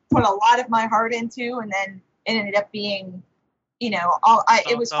 I put a lot of my heart into, and then it ended up being,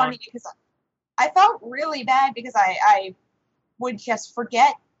 it was funny because I felt really bad because I would just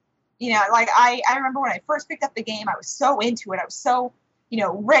forget, I remember when I first picked up the game, I was so into it. I was so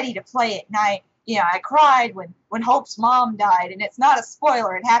ready to play it. And I cried when Hope's mom died, and it's not a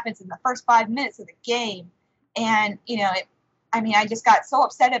spoiler. It happens in the first 5 minutes of the game. And, I just got so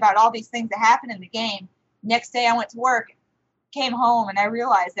upset about all these things that happened in the game. Next day I went to work, came home, and I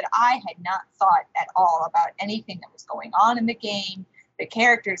realized that I had not thought at all about anything that was going on in the game. The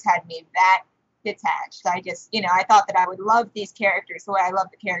characters had me that detached. I just, I thought that I would love these characters the way I love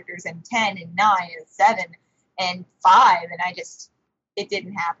the characters in 10 and 9 and 7 and 5, and it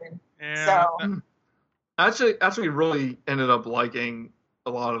didn't happen. Yeah. So actually really ended up liking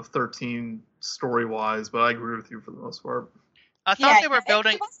a lot of 13 story-wise, but I agree with you for the most part. I thought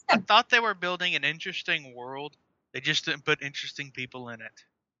they were building an interesting world. They just didn't put interesting people in it.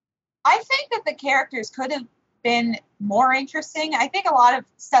 I think that the characters could have been more interesting. I think a lot of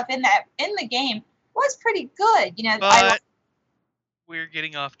stuff in the game was pretty good. But we're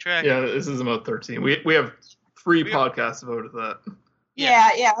getting off track. Yeah, this is about 13. We have 3 podcasts devoted to that.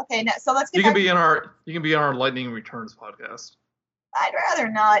 Yeah. Okay, so let's get. You can be on our Lightning Returns podcast. I'd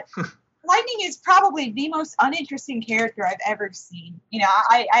rather not. Lightning is probably the most uninteresting character I've ever seen.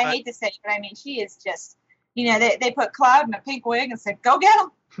 I hate to say it, but she is just. They put Cloud in a pink wig and said, "Go get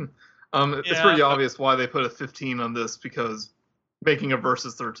him." It's pretty obvious why they put a 15 on this, because making a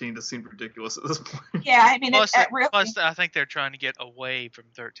versus 13 just seemed ridiculous at this point. Yeah, plus, I think they're trying to get away from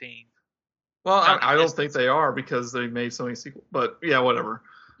 13. Well, I don't think they are, because they made so many sequels. But yeah, whatever.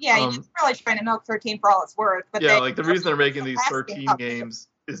 Yeah, you're really trying to milk 13 for all it's worth. But the reason they're making these 13 games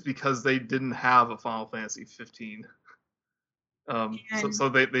is because they didn't have a Final Fantasy 15. So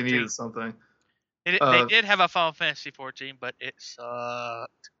they needed something. They did have a Final Fantasy 14, but it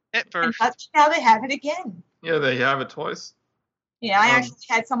sucked at first. But now they have it again. Yeah, they have it twice. Yeah, I actually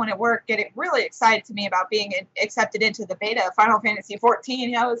had someone at work get really excited to me about being accepted into the beta of Final Fantasy 14.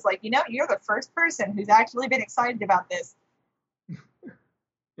 And I was like, you're the first person who's actually been excited about this.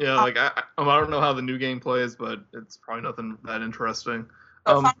 Yeah, I don't know how the new game plays, but it's probably nothing that interesting.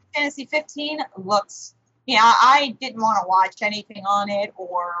 Final Fantasy 15 looks. I didn't want to watch anything on it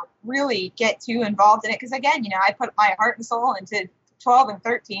or really get too involved in it because, again, I put my heart and soul into 12 and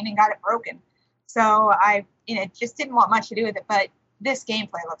 13 and got it broken. So I, just didn't want much to do with it. But this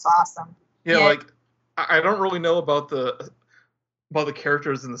gameplay looks awesome. Yeah, I don't really know about the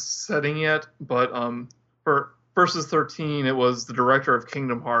characters in the setting yet, but for Versus 13, it was the director of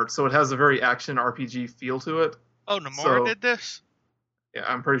Kingdom Hearts, so it has a very action RPG feel to it. Oh, Nomura did this? Yeah,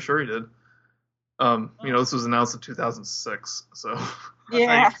 I'm pretty sure he did. This was announced in 2006, so.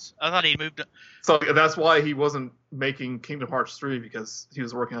 Yeah. I thought he moved. So that's why he wasn't making Kingdom Hearts 3, because he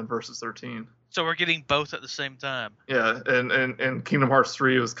was working on Versus 13. So we're getting both at the same time. Yeah, and Kingdom Hearts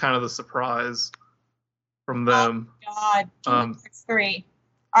 3 was kind of the surprise from them. Oh, God. Kingdom Hearts 3.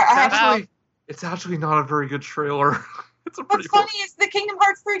 It's actually not a very good trailer. What's funny is the Kingdom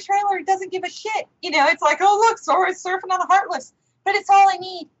Hearts 3 trailer doesn't give a shit. It's like, oh, look, Sora's surfing on the Heartless. But it's all I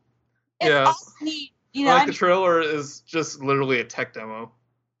need. It's all I need. The trailer is just literally a tech demo.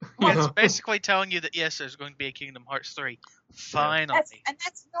 It's basically telling you that, yes, there's going to be a Kingdom Hearts 3. Finally.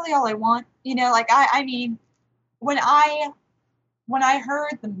 That's really all I want. When I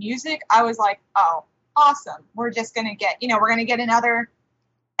heard the music, I was like, oh, awesome. We're just going to get, we're going to get another.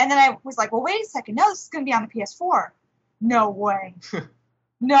 And then I was like, well, wait a second. No, this is going to be on the PS4. No way.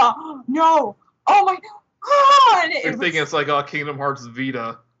 No. Oh, my God. You're thinking it's like Kingdom Hearts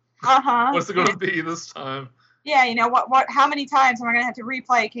Vita. Uh-huh. What's it going to be this time? Yeah, how many times am I going to have to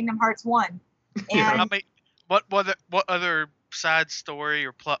replay Kingdom Hearts 1? And what other side story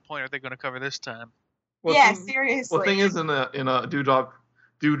or plot point are they going to cover this time? Seriously. Well, the thing is, in a Dewdrop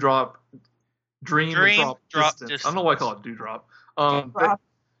Dream Drop Distance. I don't know why I call it Dewdrop.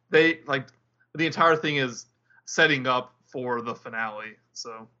 They the entire thing is setting up for the finale.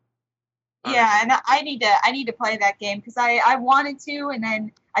 So. Yeah, and I need to play that game because I wanted to, and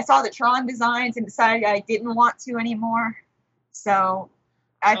then I saw the Tron designs and decided I didn't want to anymore. So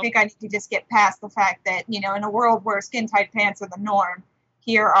I think I need to just get past the fact that, in a world where skin-tight pants are the norm,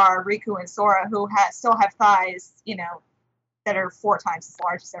 here are Riku and Sora who still have thighs, that are 4 times as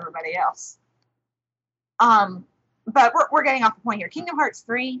large as everybody else. But we're getting off the point here. Kingdom Hearts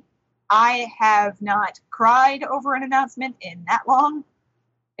 3, I have not cried over an announcement in that long.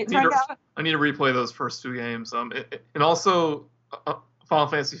 I need to replay those first 2 games. And also, Final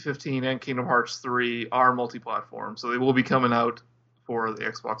Fantasy 15 and Kingdom Hearts 3 are multi-platform, so they will be coming out for the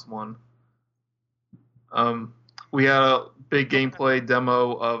Xbox One. We had a big gameplay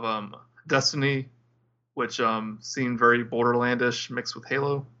demo of Destiny, which seemed very Borderlandish mixed with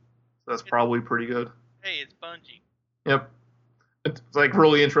Halo. So that's probably pretty good. Hey, it's Bungie. Yep. It's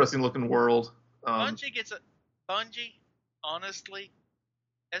really interesting looking world. Bungie, honestly,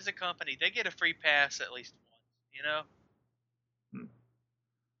 as a company, they get a free pass at least once. You know,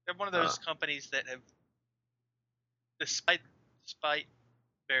 they're one of those companies that have, despite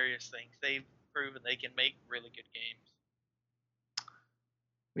various things, they've proven they can make really good games.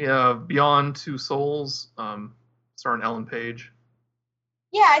 Yeah, Beyond Two Souls, starring Ellen Page.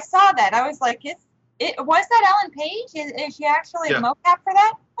 Yeah, I saw that. I was like, was that Ellen Page? Is she actually the mocap for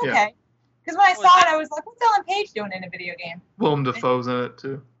that? Okay. Because when I saw it, I was like, what's Ellen Page doing in a video game? Willem Dafoe's in it,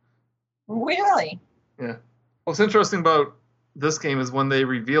 too. Really? Yeah. What's interesting about this game is when they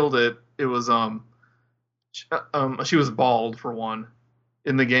revealed it, it was, she was bald, for one,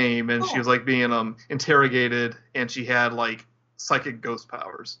 in the game, and she was, like, being interrogated, and she had, like, psychic ghost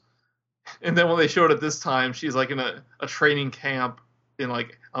powers. And then when they showed it this time, she's, like, in a training camp in,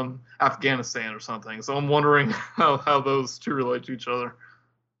 like, Afghanistan or something. So I'm wondering how those two relate to each other.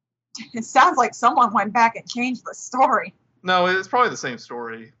 It sounds like someone went back and changed the story. No, it's probably the same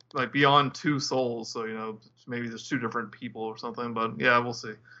story. Like, Beyond Two Souls, so, you know, maybe there's two different people or something, but yeah, we'll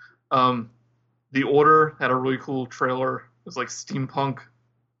see. The Order had a really cool trailer. It was like steampunk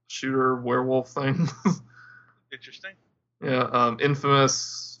shooter werewolf thing. Interesting. Yeah,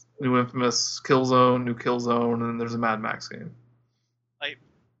 Infamous, new Infamous, Killzone, new Killzone, and then there's a Mad Max game. Like,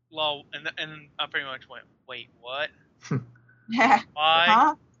 lol, and I pretty much went, wait, what? Yeah. Why?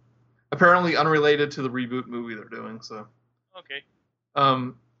 Huh? Apparently unrelated to the reboot movie they're doing, so. Okay.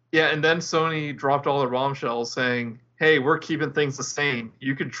 Yeah, and then Sony dropped all the bombshells saying, hey, we're keeping things the same.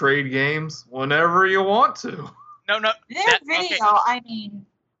 You can trade games whenever you want to. No. Their video, okay. I mean...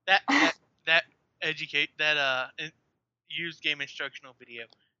 That used game instructional video.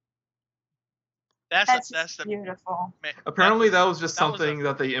 That's beautiful. Man, apparently that was just something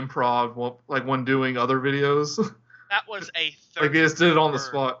that they improv, like when doing other videos. That was a like they just did it on the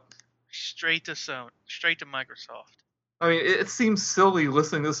spot. Straight to Microsoft. I mean, it seems silly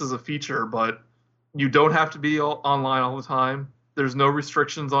listing this as a feature, but you don't have to be online all the time. There's no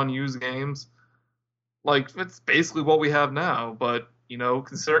restrictions on used games. Like, it's basically what we have now, but, you know,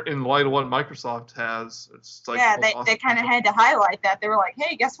 in light of what Microsoft has, it's like... Yeah, they kind of had to highlight that. They were like,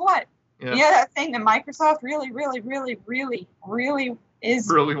 hey, guess what? Yeah. You know that thing that Microsoft really is...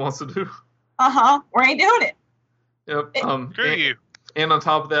 Really wants to do? Uh-huh. We ain't doing it. Yep. Screw you. And on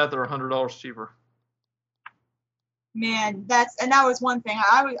top of that, they're $100 cheaper. Man, that was one thing.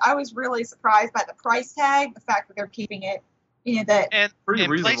 I was really surprised by the price tag, the fact that they're keeping it, you know, that and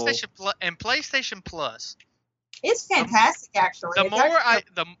reasonable. PlayStation Plus. It's fantastic, actually. The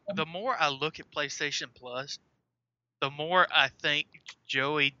more I look at PlayStation Plus, the more I think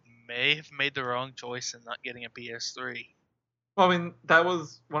Joey may have made the wrong choice in not getting a PS3. Well, I mean, that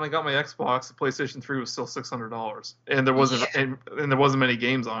was when I got my Xbox. The PlayStation 3 was still $600, and there wasn't and there wasn't many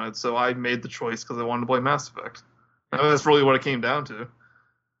games on it. So I made the choice because I wanted to play Mass Effect. I mean, that's really what it came down to.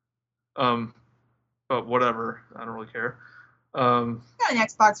 But whatever, I don't really care. Got an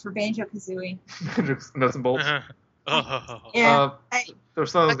Xbox for Banjo-Kazooie. Nuts and bolts. Yeah.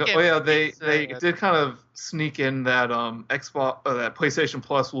 There's something. They did kind of sneak in that Xbox that PlayStation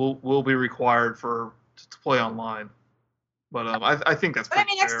Plus will be required to play online. But I think that's. But I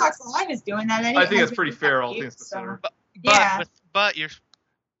mean, fair. Xbox Live is doing that anyway. I think that's pretty fair, all things considered. But your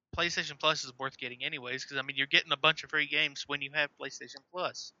PlayStation Plus is worth getting anyways, because I mean, you're getting a bunch of free games when you have PlayStation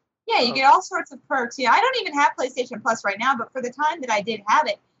Plus. Yeah, you get all sorts of perks. Yeah, I don't even have PlayStation Plus right now, but for the time that I did have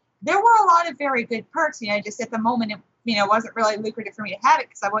it, there were a lot of very good perks. You know, just at the moment, it wasn't really lucrative for me to have it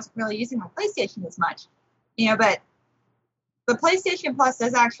because I wasn't really using my PlayStation as much. You know, but the PlayStation Plus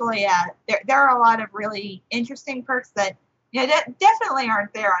does actually, there are a lot of really interesting perks that, that definitely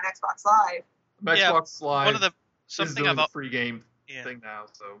aren't there on Xbox Live. Xbox Live one of the something is doing about the free game thing now,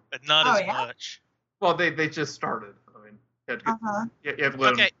 so but not as much. Well, they just started. I mean, you have to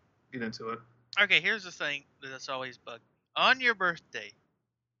let them get into it. Okay, here's the thing that's always bugged me. On your birthday,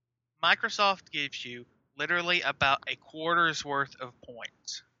 Microsoft gives you literally about a quarter's worth of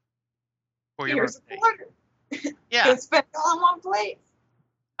points for your birthday. A quarter. Yeah. It's spent all in one place.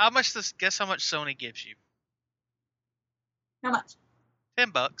 Guess how much Sony gives you? How much?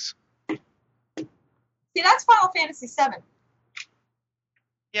 $10. See, that's Final Fantasy VII.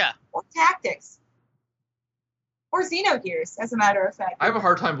 Yeah. Or Tactics. Or Xenogears, as a matter of fact. I have a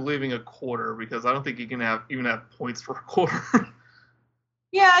hard time believing a quarter because I don't think you can even have points for a quarter.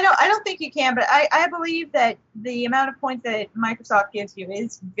 Yeah, I don't think you can, but I believe that the amount of points that Microsoft gives you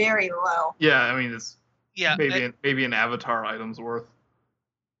is very low. Yeah, I mean it's maybe an Avatar item's worth.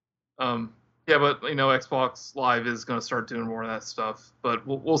 Yeah, but Xbox Live is going to start doing more of that stuff, but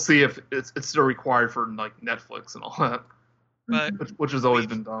we'll see if it's still required for like Netflix and all that, which has always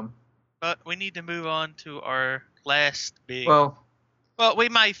been dumb. But we need to move on to our last big. Well, Well, we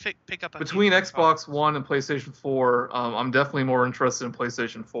might pick up between Xbox One and PlayStation 4. I'm definitely more interested in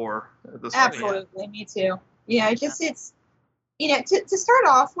PlayStation 4 at this point. Absolutely, me too. It's to start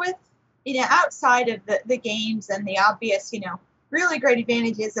off with, outside of the games and the obvious, really great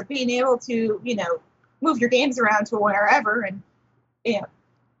advantages of being able to, move your games around to wherever, and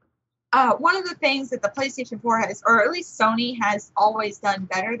one of the things that the PlayStation 4 has, or at least Sony has always done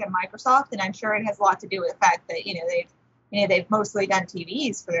better than Microsoft, and I'm sure it has a lot to do with the fact that they've mostly done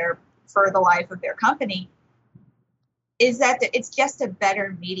TVs for the life of their company, is that it's just a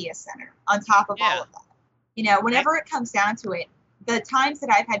better media center on top of all of that. Whenever it comes down to it, the times that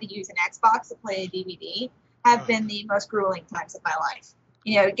I've had to use an Xbox to play a DVD have been the most grueling times of my life.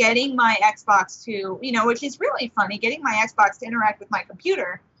 Getting my Xbox to, which is really funny, getting my Xbox to interact with my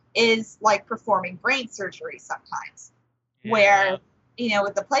computer is like performing brain surgery sometimes. Yeah. Where,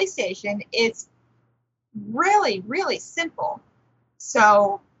 with the PlayStation, it's really, really simple.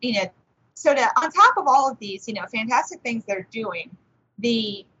 So, on top of all of these, fantastic things they're doing,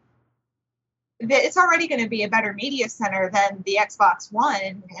 it's already going to be a better media center than the Xbox One,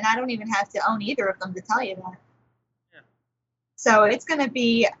 and I don't even have to own either of them to tell you that. Yeah. So it's going to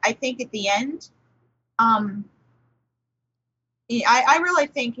be, I think, at the end, I really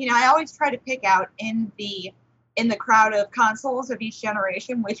think, I always try to pick out in the crowd of consoles of each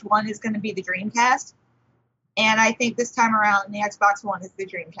generation which one is going to be the Dreamcast, and I think this time around the Xbox One is the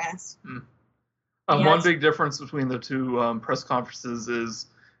Dreamcast. One big difference between the two press conferences is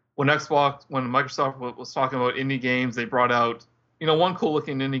when Microsoft was talking about indie games, they brought out, one cool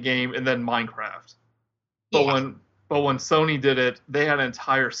looking indie game and then Minecraft. But when Sony did it, they had an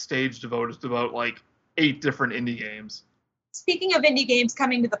entire stage devoted to about like 8 different indie games. Speaking of indie games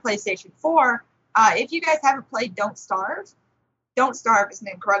coming to the PlayStation 4, if you guys haven't played Don't Starve is an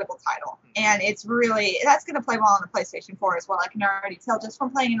incredible title. And that's going to play well on the PlayStation 4 as well. I can already tell just from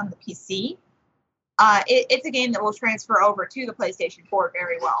playing it on the PC. It's a game that will transfer over to the PlayStation 4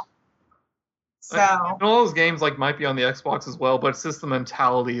 very well. So all those games might be on the Xbox as well, but it's just the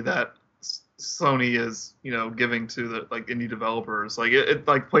mentality that Sony is, giving to the indie developers.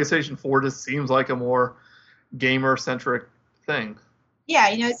 PlayStation 4 just seems like a more gamer centric thing. Yeah,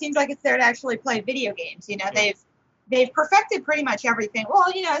 it seems like it's there to actually play video games. They've perfected pretty much everything. Well,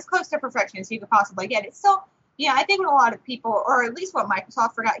 as close to perfection as you could possibly get. It's still, I think what a lot of people, or at least what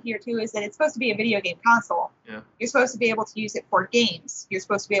Microsoft forgot here too, is that it's supposed to be a video game console. Yeah. You're supposed to be able to use it for games. You're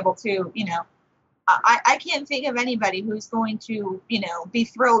supposed to be able to, I can't think of anybody who's going to, be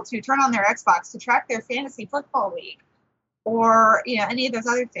thrilled to turn on their Xbox to track their fantasy football league or, any of those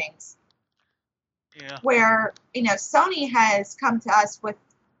other things. Yeah. Where, Sony has come to us with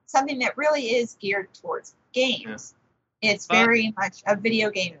something that really is geared towards games. Yeah. It's very much a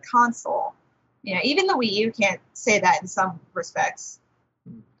video game console. Even the Wii U can't say that in some respects.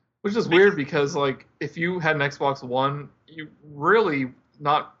 Which is weird because, if you had an Xbox One, you're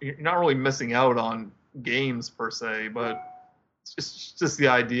not really missing out on games per se, but it's just the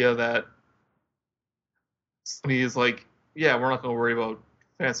idea that Sony is we're not going to worry about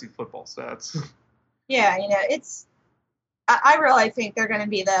fantasy football stats. Yeah, I really think they're going to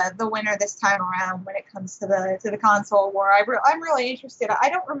be the winner this time around when it comes to the console war. I'm really interested. I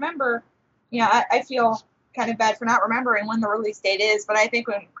don't remember. I feel kind of bad for not remembering when the release date is, but I think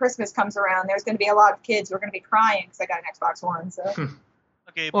when Christmas comes around, there's going to be a lot of kids who are going to be crying because I got an Xbox One. So.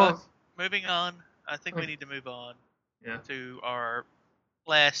 Okay, but moving on, I think we need to move on to our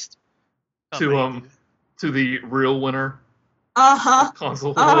last to the real winner.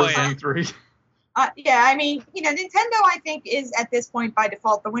 Console Wars 23. Nintendo, I think, is at this point by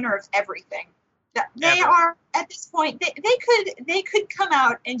default the winner of everything. They are at this point. They could come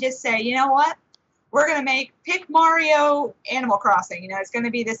out and just say, you know what, we're gonna pick Mario Animal Crossing. It's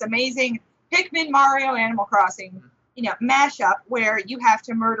gonna be this amazing Pikmin Mario Animal Crossing, mashup where you have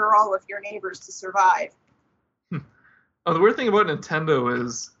to murder all of your neighbors to survive. The weird thing about Nintendo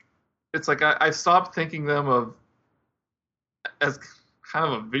is, it's I stopped thinking them of as kind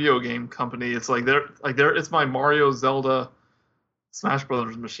of a video game company. It's it's my Mario, Zelda, Smash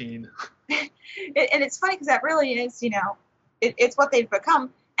Brothers machine. And it's funny because that really is, it's what they've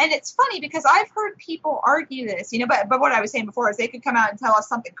become. And it's funny because I've heard people argue this, but what I was saying before is they could come out and tell us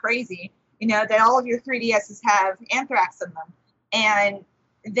something crazy, that all of your 3DSs have anthrax in them, and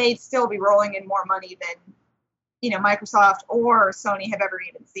they'd still be rolling in more money than, Microsoft or Sony have ever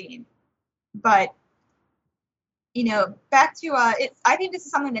even seen. But, back to, I think this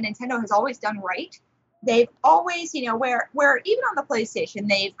is something that Nintendo has always done right. They've always, where even on the PlayStation,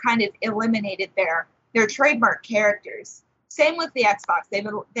 they've kind of eliminated their trademark characters. Same with the Xbox.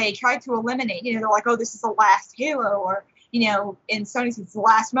 They tried to eliminate, they're like, oh, this is the last Halo, or, in Sony's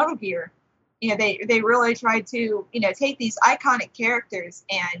last Metal Gear, they really tried to, take these iconic characters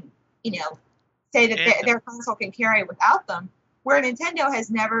and, say that their console can carry without them, where Nintendo has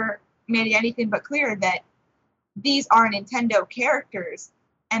never made it anything but clear that these are Nintendo characters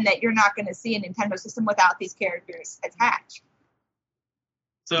and that you're not going to see a Nintendo system without these characters attached.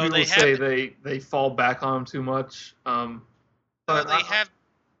 So people say they fall back on them too much. But they have,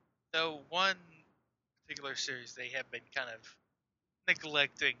 though, one particular series they have been kind of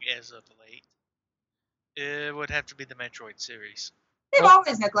neglecting as of late. It would have to be the Metroid series. They've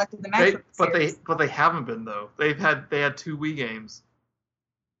always neglected the Metroid series. But they haven't been, though. They had 2 Wii games.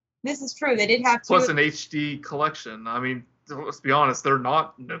 This is true. They did have 2. Plus an HD collection. I mean, let's be honest, they're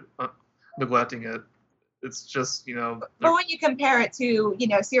not neglecting it. It's just, But when you compare it to,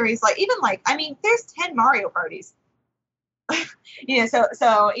 series there's 10 Mario parties.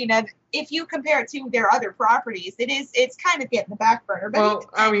 So if you compare it to their other properties, it's kind of getting the back burner. But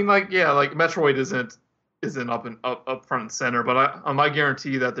Metroid isn't up front and center, but I might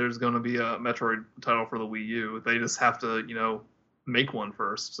guarantee that there's going to be a Metroid title for the Wii U. They just have to, make one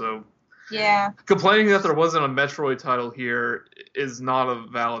first. So yeah, complaining that there wasn't a Metroid title here is not a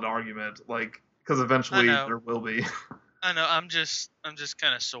valid argument. Because eventually there will be. I know. I'm just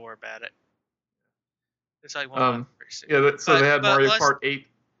kind of sore about it. It's like one of my they had Mario Kart 8.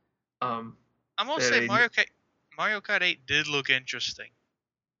 I'm gonna say Mario Kart 8 did look interesting.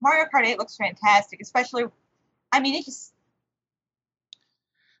 Mario Kart 8 looks fantastic, especially. I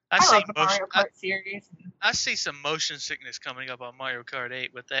love the Mario Kart series. I see some motion sickness coming up on Mario Kart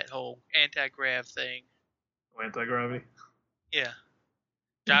 8 with that whole anti-grav thing. Anti-gravity? Yeah.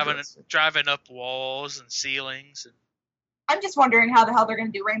 Driving up walls and ceilings. I'm just wondering how the hell they're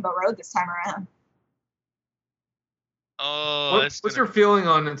going to do Rainbow Road this time around. Oh, what's your feeling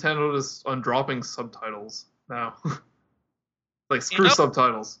on Nintendo just on dropping subtitles now? Screw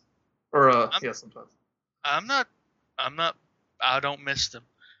subtitles. Or subtitles. I'm not. I don't miss them.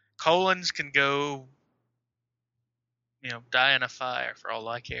 Colons can go, die in a fire for all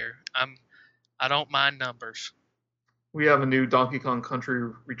I care. I don't mind numbers. We have a new Donkey Kong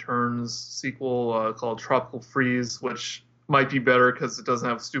Country Returns sequel called Tropical Freeze, which might be better because it doesn't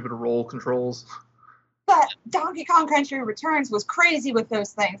have stupid roll controls. But Donkey Kong Country Returns was crazy with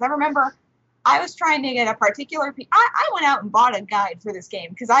those things. I remember I was trying to get a particular I went out and bought a guide for this game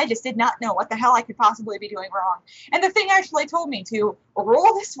because I just did not know what the hell I could possibly be doing wrong. And the thing actually told me to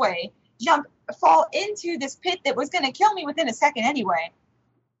roll this way, fall into this pit that was going to kill me within a second anyway,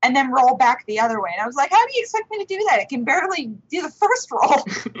 and then roll back the other way. And I was like, how do you expect me to do that? It can barely do the first roll.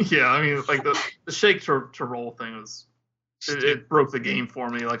 Yeah, the shake to roll thing was it broke the game for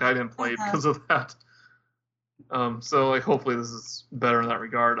me. I didn't play it because of that. So hopefully this is better in that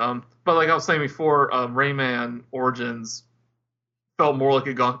regard. But like I was saying before, Rayman Origins felt more like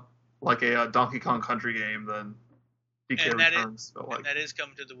a Donkey Kong Country game than DK Returns. And that is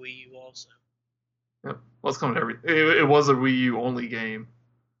coming to the Wii U also. Yep, well, it's coming to everything. It was a Wii U only game.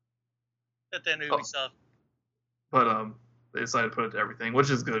 But then Ubisoft. But they decided to put it to everything, which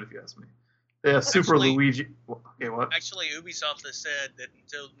is good if you ask me. Yeah, Super Luigi. Okay, what? Actually, Ubisoft has said that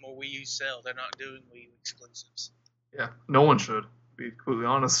until more Wii U sell, they're not doing Wii U exclusives. Yeah, no one should, to be completely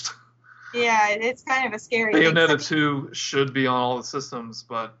honest. Yeah, it's kind of a scary thing. Bayonetta 2 should be on all the systems,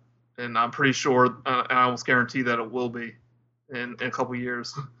 and I'm pretty sure, and I almost guarantee that it will be in a couple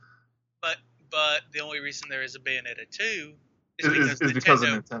years. But the only reason there is a Bayonetta 2 is because of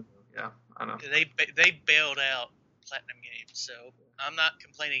Nintendo. Yeah, I know. They bailed out Platinum Games, so I'm not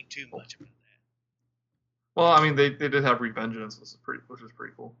complaining too much about that. Well, they did have Revengeance, which is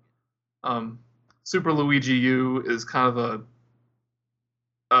pretty cool. Super Luigi U is kind of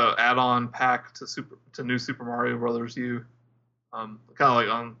a add-on pack to New Super Mario Brothers U. Kind of like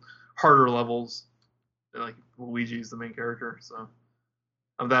on harder levels. Like Luigi's the main character, so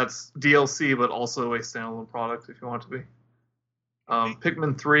that's DLC, but also a standalone product if you want it to be.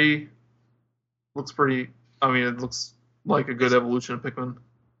 Pikmin 3 looks pretty. It looks like a good evolution of Pikmin.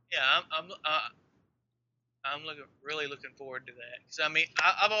 Yeah, I'm really looking forward to that because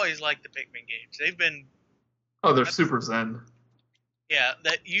I've always liked the Pikmin games. They've been. Oh, they're super zen. Yeah,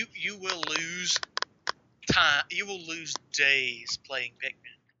 that you will lose time. You will lose days playing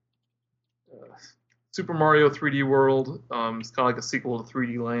Pikmin. Super Mario 3D World. It's kind of like a sequel to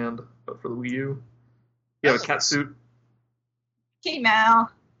 3D Land, but for the Wii U. Yeah, a cat suit. Kitty Mouse.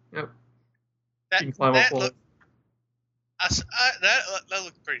 Yep. You can climb up walls. That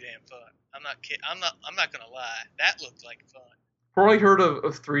looked pretty damn fun. I'm not kidding. I'm not gonna lie. That looked like fun. From what I heard of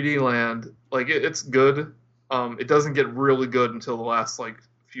 3D Land, it's good. It doesn't get really good until the last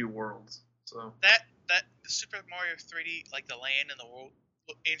few worlds. So that that the Super Mario 3D, like the land and the world,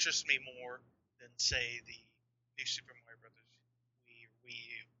 interests me more than say the new Super Mario Brothers Wii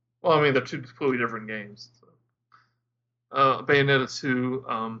U. Well, I mean, they're two completely different games. So. Bayonetta 2,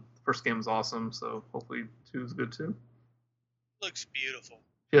 the first game was awesome, so hopefully 2 is good too. Looks beautiful.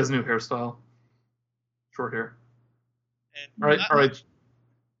 She has a new hairstyle, short hair. And all right.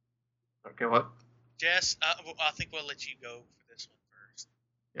 Okay, what? Jess, I think we'll let you go for this one first.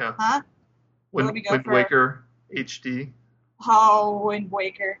 Yeah. Huh? Wind Waker HD. Oh, Wind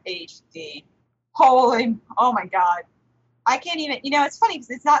Waker HD. Oh my God. I can't even, it's funny because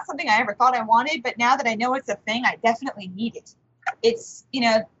it's not something I ever thought I wanted, but now that I know it's a thing, I definitely need it. It's,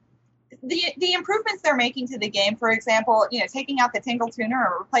 the improvements they're making to the game, for example, taking out the Tingle Tuner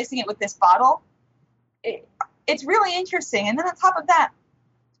or replacing it with this bottle, it's really interesting. And then on top of that,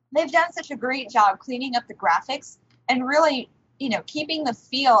 they've done such a great job cleaning up the graphics and really, keeping the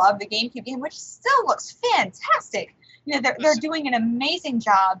feel of the GameCube game, which still looks fantastic. They're doing an amazing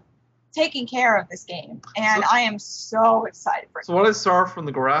job taking care of this game, and I am so excited for it. So what I saw from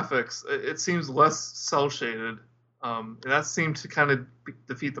the graphics, it seems less cel-shaded. And that seemed to kind of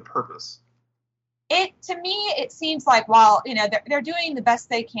defeat the purpose. To me, it seems like while they're doing the best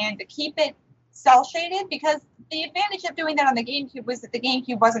they can to keep it cel-shaded, because the advantage of doing that on the GameCube was that the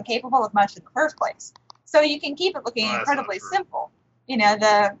GameCube wasn't capable of much in the first place. So you can keep it looking incredibly simple.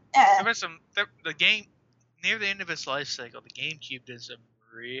 There was the game near the end of its life cycle. The GameCube did some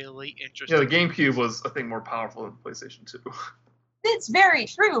really interesting. Yeah, the GameCube was, I think, more powerful than PlayStation 2. It's very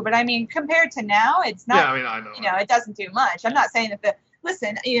true, but I mean, compared to now, it's not. Yeah, I mean, I know. It doesn't do much. I'm not saying that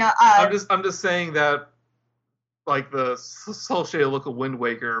listen, I'm just saying that, like the cel shaded look of Wind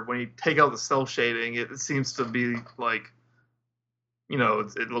Waker, when you take out the cel shading, it seems to be like,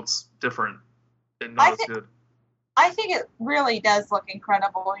 it looks different and not as good. I think it really does look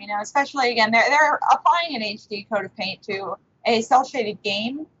incredible. Especially again, they're applying an HD coat of paint to a cel shaded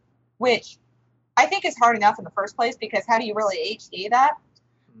game, which I think is hard enough in the first place, because how do you really HD that?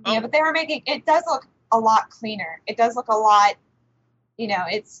 Oh. But they were it does look a lot cleaner. It does look a lot,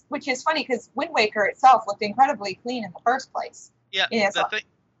 which is funny because Wind Waker itself looked incredibly clean in the first place. Yeah,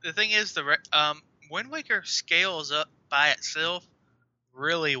 the thing is, Wind Waker scales up by itself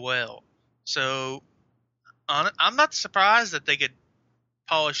really well. So I'm not surprised that they could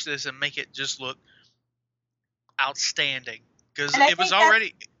polish this and make it just look outstanding, because it was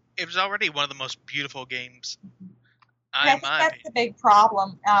already one of the most beautiful games. I think that's the big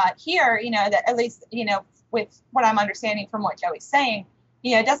problem here. That at least with what I'm understanding from what Joey's saying,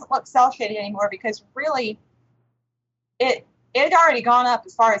 it doesn't look cel shaded anymore, because really it had already gone up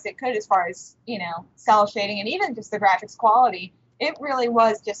as far as it could, as far as cel shading and even just the graphics quality. It really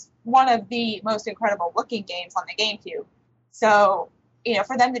was just one of the most incredible looking games on the GameCube. So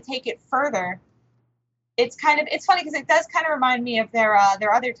for them to take it further, it's funny because it does kind of remind me of their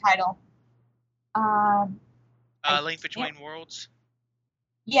other title. Link Between Worlds.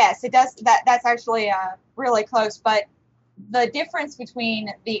 Yes, it does. That's actually really close. But the difference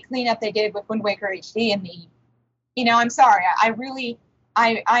between the cleanup they did with Wind Waker HD and I'm sorry,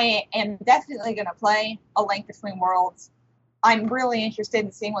 I am definitely going to play A Link Between Worlds. I'm really interested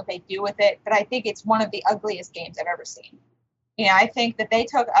in seeing what they do with it, but I think it's one of the ugliest games I've ever seen. I think that they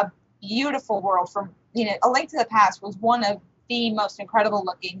took a beautiful world from, A Link to the Past was one of the most incredible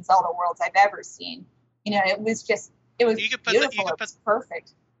looking Zelda worlds I've ever seen. It was beautiful. It was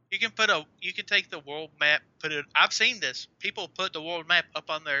perfect. You can take the world map, I've seen this. People put the world map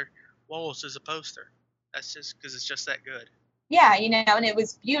up on their walls as a poster. That's just because it's just that good. Yeah, and it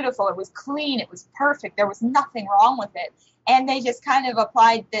was beautiful. It was clean. It was perfect. There was nothing wrong with it. And they just kind of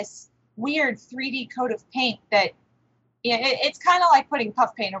applied this weird 3D coat of paint that, it's kind of like putting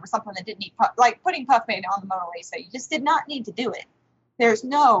puff paint over something that didn't need like putting puff paint on the Mona Lisa. You just did not need to do it. There's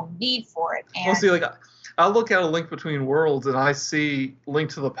no need for it. And I look at A Link Between Worlds and I see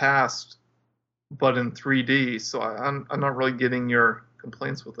Link to the Past, but in 3D. So I'm not really getting your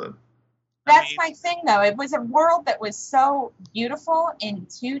complaints with it. That's my thing, though. It was a world that was so beautiful in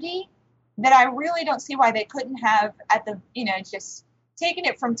 2D that I really don't see why they couldn't have just taken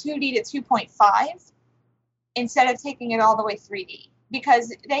it from 2D to 2.5 instead of taking it all the way 3D,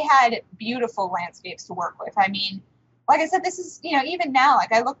 because they had beautiful landscapes to work with. I mean, like I said, this is, even now,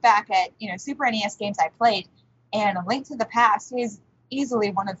 like I look back at, Super NES games I played, and A Link to the Past is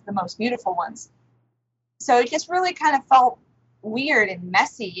easily one of the most beautiful ones. So it just really kind of felt weird and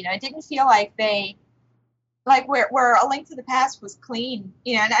messy. It didn't feel like where A Link to the Past was clean,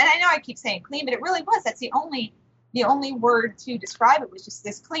 and I know I keep saying clean, but it really was. That's the only word to describe it, was just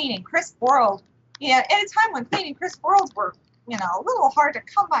this clean and crisp world. At a time when clean and crisp worlds were, a little hard to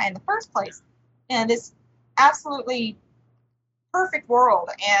come by in the first place. this absolutely perfect world,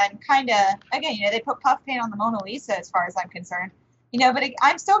 and kind of, again, they put puff paint on the Mona Lisa as far as I'm concerned, but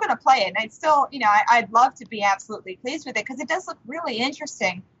I'm still going to play it, and I'd still, I'd love to be absolutely pleased with it because it does look really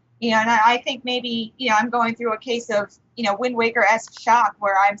interesting, and I think maybe, I'm going through a case of, Wind Waker-esque shock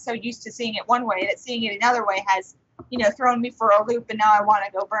where I'm so used to seeing it one way that seeing it another way has, thrown me for a loop, and now I want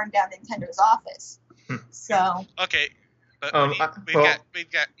to go burn down Nintendo's office. So. Okay. But we've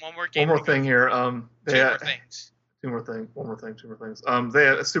got one more game. One more thing here. Two more things. Two more things. They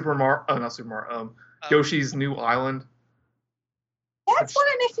had not Super Mario. Yoshi's New Island. That's what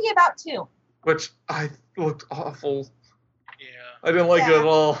I'm iffy about too. Which I looked awful. Yeah. I didn't like it at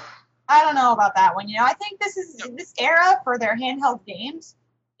all. I don't know about that one. I think this era for their handheld games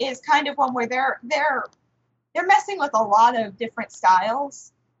is kind of one where they're messing with a lot of different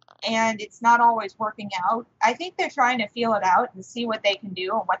styles, and it's not always working out. I think they're trying to feel it out and see what they can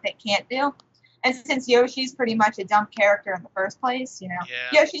do and what they can't do. And since Yoshi's pretty much a dumb character in the first place,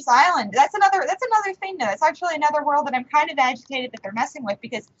 Yoshi's Island, that's another thing though. It's actually another world that I'm kind of agitated that they're messing with,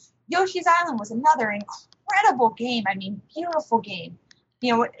 because Yoshi's Island was another incredible game. I mean, beautiful game.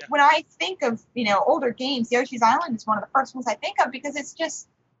 When I think of, older games, Yoshi's Island is one of the first ones I think of because it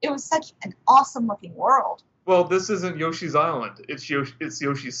was such an awesome looking world. Well, this isn't Yoshi's Island. It's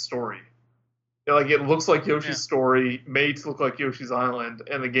Yoshi's story. It looks like Yoshi's story, made to look like Yoshi's Island,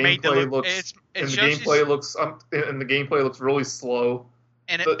 and the gameplay looks really slow.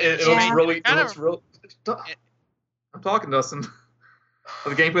 And it looks really. I'm talking, Dustin.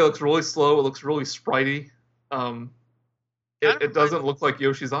 The gameplay looks really slow. It looks really spritey. It doesn't look like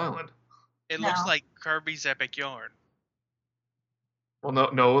Yoshi's Island. It looks like Kirby's Epic Yarn.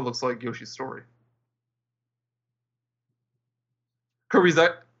 Well, no, it looks like Yoshi's story. Kirby's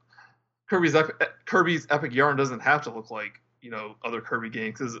Epic Yarn doesn't have to look like other Kirby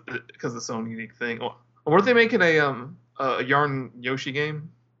games because its own unique thing. Weren't they making a Yarn Yoshi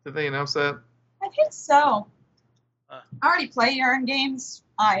game? Did they announce that? I think so. I already play Yarn games.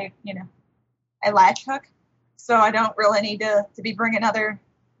 I latch hook, so I don't really need to be bringing I don't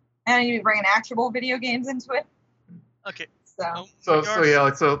need to be bringing actual video games into it. Okay. So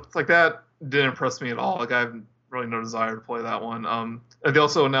it's like that didn't impress me at all. Like I have really no desire to play that one. And they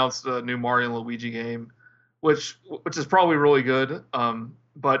also announced a new Mario and Luigi game, which is probably really good.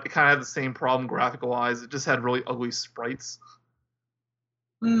 But it kind of had the same problem graphical-wise. It just had really ugly sprites.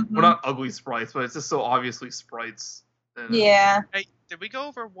 Mm-hmm. Well, not ugly sprites, but it's just so obviously sprites. Yeah. Hey, did we go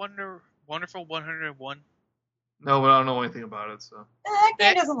over Wonderful 101? No, but I don't know anything about it. So that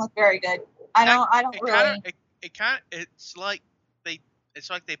game doesn't look very good. I don't really. It's like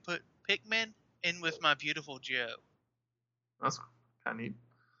they put Pikmin in with My Beautiful Joe. That's kind of neat.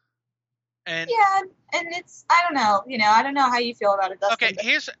 And it's I don't know. I don't know how you feel about it, Dustin.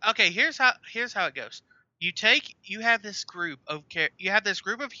 Here's how it goes. You have this group of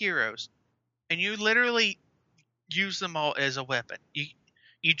heroes, and you literally use them all as a weapon.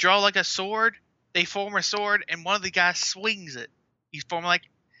 You draw like a sword, they form a sword, and one of the guys swings it. You form like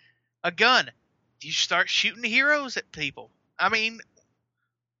a gun. You start shooting heroes at people. I mean,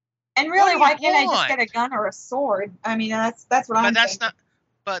 and really, why can't I just get a gun or a sword? I mean, that's what I'm thinking.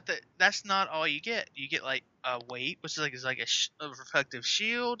 That's not all you get. You get like a weight, which is like a reflective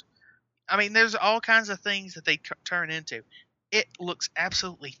shield. I mean, there's all kinds of things that they turn into. It looks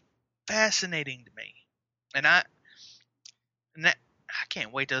absolutely fascinating to me, and I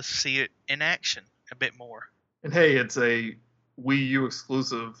can't wait to see it in action a bit more. And hey, it's a Wii U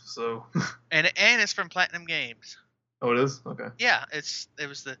exclusive, so. and it's from Platinum Games. Oh, it is? Okay. Yeah, it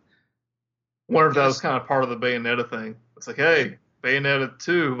was the. I wonder if that was kind of part of the Bayonetta thing. It's like, hey, Bayonetta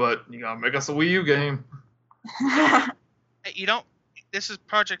 2, but you gotta make us a Wii U game. Hey, you don't. This is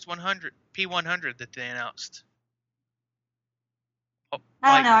Project 100, P100 that they announced.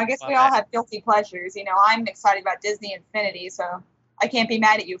 I don't know. I guess we all have guilty pleasures. I'm excited about Disney Infinity, so I can't be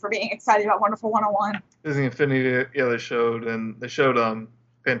mad at you for being excited about Wonderful 101. Disney Infinity, yeah, they showed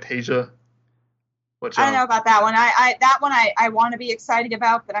Fantasia. Which, I don't know about that one. I want to be excited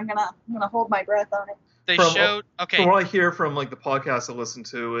about, but I'm gonna hold my breath on it. From what I hear from like the podcast I listen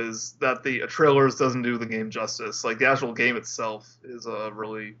to is that the trailers doesn't do the game justice. Like the actual game itself is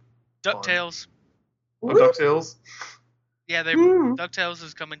really DuckTales. Fun. Oh, DuckTales. Yeah, DuckTales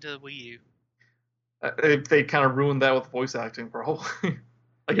is coming to the Wii U. They kind of ruined that with voice acting, probably.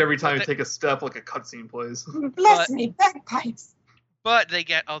 Like every time you take a step, like a cutscene plays. Bless me, bagpipes. But they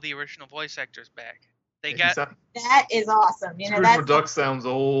get all the original voice actors back. That is awesome. Scrooge McDuck sounds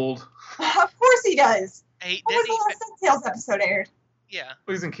old. Of course he does. Hey, when was the last DuckTales episode aired? Yeah.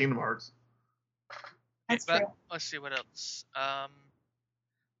 Well, he's in Kingdom Hearts. That's true. Let's see what else.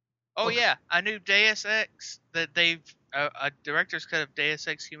 Oh yeah, a new Deus Ex that they've a director's cut of Deus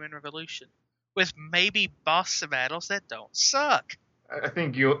Ex: Human Revolution with maybe boss battles that don't suck. I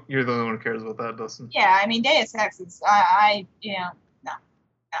think you're the only one who cares about that, Dustin. Yeah, I mean Deus Ex is no.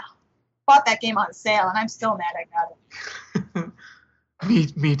 Bought that game on sale and I'm still mad I got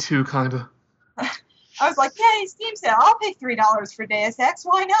it. me too, kinda. I was like, yay, Steam sale. I'll pay $3 for Deus Ex.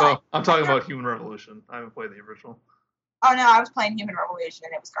 Why not? Oh, I'm talking about Human Revolution. I haven't played the original. Oh no, I was playing Human Revolution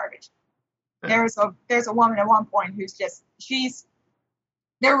and it was garbage. Yeah. There's a woman at one point who's just it's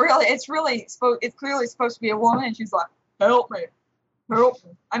clearly supposed to be a woman and she's like, help me.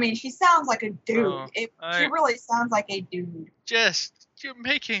 I mean, she sounds like a dude. She really sounds like a dude. You're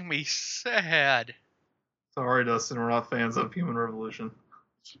making me sad. Sorry, Dustin, we're not fans of Human Revolution.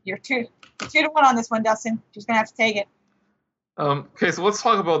 You're 2-1 on this one, Dustin. Just gonna have to take it. Okay, so let's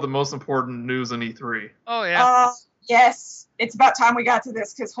talk about the most important news in E3. Oh yeah. Yes, it's about time we got to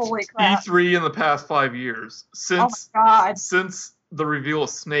this because holy crap. E3 in the past 5 years. Oh my God. Since the reveal of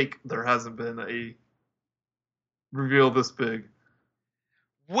Snake, there hasn't been a reveal this big.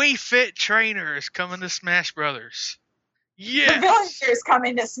 Wii Fit Trainer is coming to Smash Brothers. Yes. The Villagers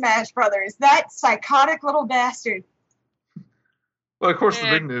coming to Smash Brothers. That psychotic little bastard. Well, of course, the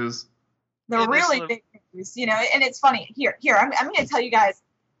big news. The really big news, and it's funny. Here, I'm going to tell you guys.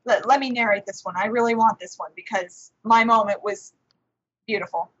 Let me narrate this one. I really want this one because my moment was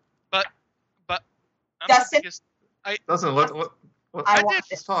beautiful. But Dustin, Dustin, what? I want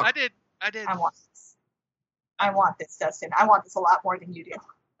this. I did. I want this. I want this, Dustin. I want this a lot more than you do.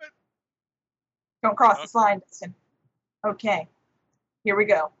 Don't cross this line, Dustin. Okay, here we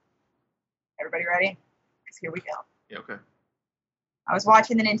go. Everybody ready? Because here we go. Yeah, okay. I was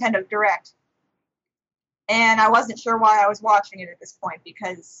watching the Nintendo Direct, and I wasn't sure why I was watching it at this point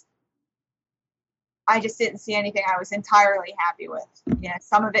because I just didn't see anything I was entirely happy with.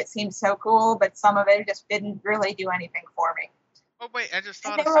 Some of it seemed so cool, but some of it just didn't really do anything for me. Oh wait, I just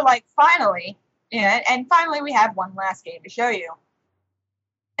thought. And they were like, finally, and finally we have one last game to show you.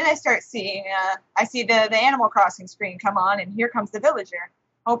 And I start seeing, I see the Animal Crossing screen come on, and here comes the villager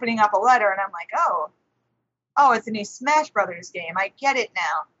opening up a letter, and I'm like, oh, it's a new Smash Brothers game. I get it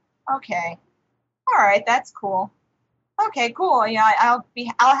now. Okay, all right, that's cool. Okay, cool. I'll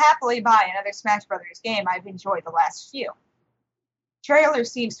happily buy another Smash Brothers game. I've enjoyed the last few. Trailer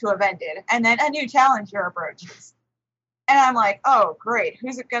seems to have ended, and then a new challenger approaches, and I'm like, oh, great.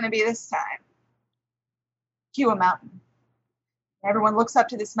 Who's it going to be this time? Cue a mountain. Everyone looks up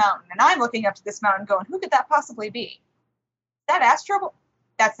to this mountain, and I'm looking up to this mountain going, who could that possibly be? Is that Astro Boy?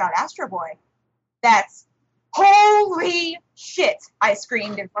 That's not Astro Boy. That's holy shit, I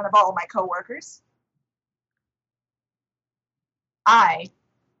screamed in front of all of my coworkers. I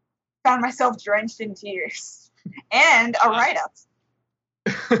found myself drenched in tears. And a write-up.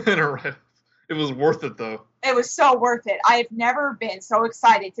 And a write-up. It was worth it, though. It was so worth it. I've never been so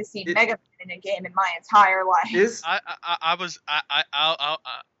excited to see Mega Man in a game in my entire life. I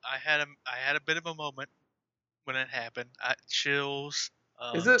had a bit of a moment when it happened. Chills,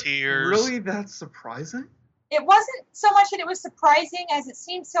 Is it tears. Really that surprising? It wasn't so much that it was surprising as it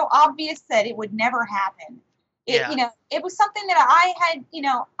seemed so obvious that it would never happen. It was something that I hadn't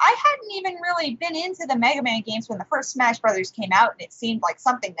even really been into the Mega Man games when the first Smash Brothers came out, and it seemed like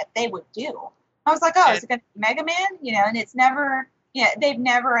something that they would do. I was like, is it going to be Mega Man? And it's never, they've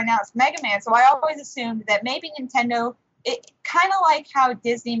never announced Mega Man, so I always assumed that maybe Nintendo, it kind of like how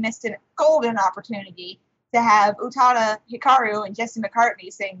Disney missed a golden opportunity to have Utada Hikaru and Jesse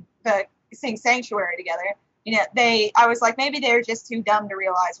McCartney sing Sanctuary together. I was like, maybe they're just too dumb to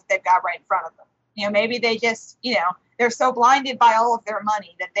realize what they've got right in front of them. Maybe they just, they're so blinded by all of their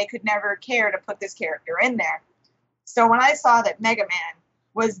money that they could never care to put this character in there. So when I saw that Mega Man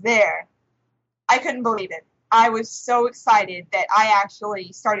was there, I couldn't believe it. I was so excited that I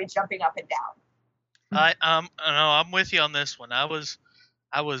actually started jumping up and down. I'm with you on this one. I was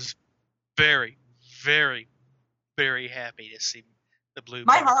very, very, very happy to see the blue.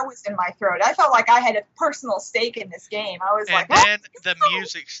 My heart was in my throat. I felt like I had a personal stake in this game. I was like, and then the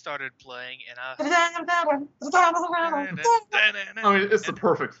music started playing, and I mean, it's the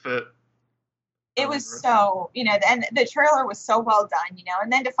perfect fit. It was so, and the trailer was so well done, and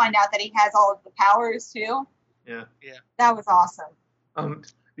then to find out that he has all of the powers too. Yeah. That was awesome. Do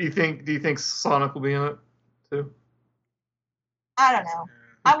you think Sonic will be in it too? I don't know.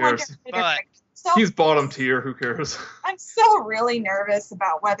 I wonder. He's bottom tier. Who cares? I'm still really nervous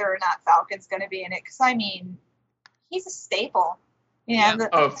about whether or not Falcon's going to be in it because he's a staple.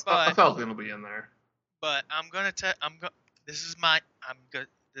 Falcon will be in there. But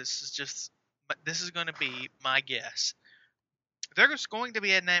this is going to be my guess. there's going to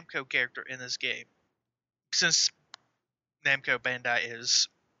be a Namco character in this game, since Namco Bandai is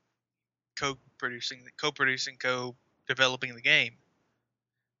co-producing, co-developing the game.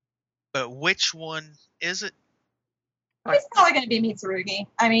 But which one is it? It's probably going to be Mitsurugi.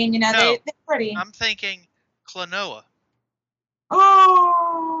 I mean, they're pretty. I'm thinking Klonoa.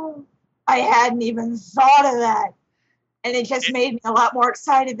 Oh, I hadn't even thought of that, and it just made me a lot more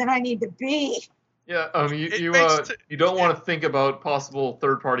excited than I need to be. Yeah, you don't want to think about possible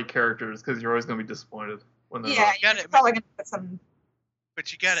third-party characters because you're always going to be disappointed when they're you're probably going to put some.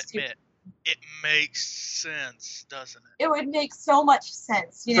 But you got to admit, it makes sense, doesn't it? It would make so much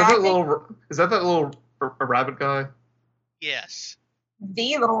sense. Is that that little rabbit guy? Yes.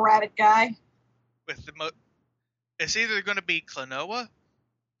 The little rabbit guy. With it's either going to be Klonoa,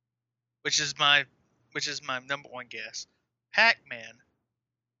 which is my number one guess, Pac-Man,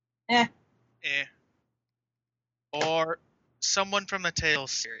 or someone from the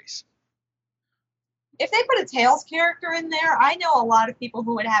Tales series. If they put a Tails character in there, I know a lot of people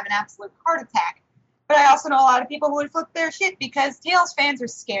who would have an absolute heart attack. But I also know a lot of people who would flip their shit because Tails fans are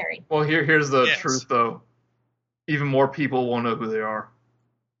scary. Well, here's the truth, though. Even more people won't know who they are.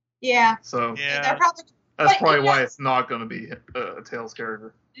 Yeah. So that's probably why it's not going to be a Tails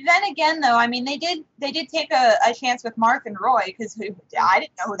character. Then again, though, I mean, they did take a chance with Marth and Roy because I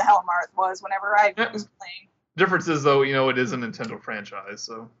didn't know who the hell Marth was whenever I was playing. Difference is, though, it is a Nintendo franchise,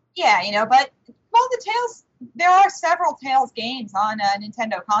 so. Yeah, but the Tails, there are several Tails games on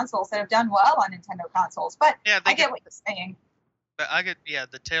Nintendo consoles that have done well on Nintendo consoles, but I get what you're saying. But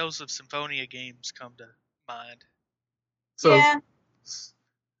the Tales of Symphonia games come to mind. So, yeah.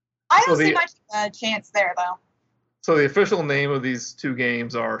 I don't see much chance there, though. So the official name of these two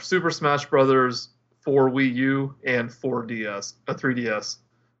games are Super Smash Brothers for Wii U and 3DS.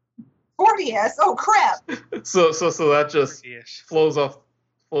 4DS? Oh, crap! So that just flows off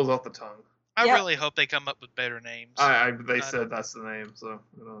the tongue. I really hope they come up with better names. They said that's the name, so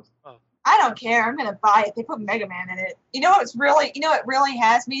who knows? Oh. I don't care. I'm gonna buy it. They put Mega Man in it. It really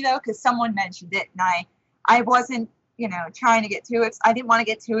has me though, because someone mentioned it, and I wasn't, trying to get too. I didn't want to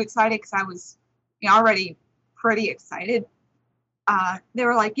get too excited because I was, already pretty excited. They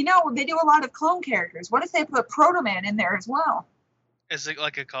were like, they do a lot of clone characters. What if they put Proto Man in there as well? Is it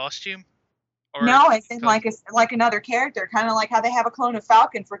like a costume? Or no, it's in like another character, kind of like how they have a clone of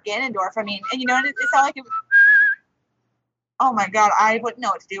Falcon for Ganondorf. I mean, and it's not like it. Oh my God, I wouldn't know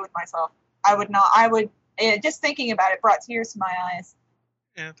what to do with myself. I would not. I would. Just thinking about it brought tears to my eyes.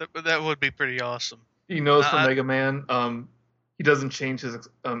 Yeah, that would be pretty awesome. He knows for Mega Man, he doesn't change his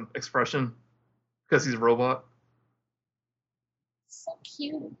expression because he's a robot. So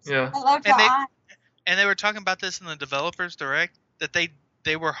cute. Yeah. I love the eye. And they were talking about this in the developers direct that they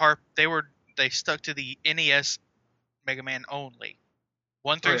stuck to the NES Mega Man only,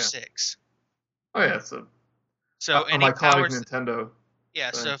 1 through 6. Oh yeah, so any powers Nintendo.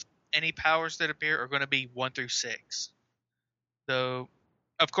 Yeah, thing. So if any powers that appear are going to be 1 through 6. So,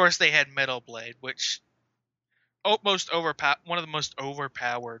 of course, they had Metal Blade, which one of the most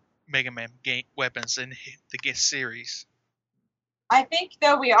overpowered Mega Man weapons in the series. I think,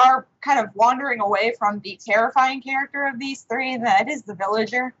 though, we are kind of wandering away from the terrifying character of these three, and that is the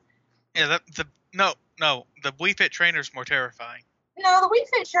Villager. Yeah, the Wii Fit Trainer's more terrifying. No, the Wii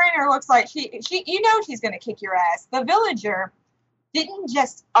Fit Trainer looks like she's going to kick your ass. The Villager didn't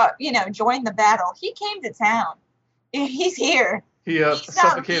just, join the battle. He came to town. He's here. He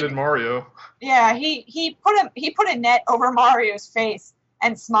suffocated Mario. Yeah, he put a net over Mario's face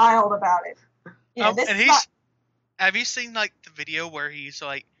and smiled about it. Have you seen like the video where he's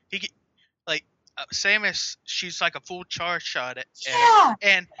like Samus shoots like a full charge shot at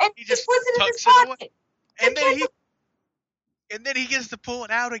and he just puts it in tucks his it pocket. away, and then he gets to pull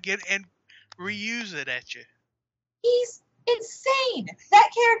it out again and reuse it at you. He's insane. That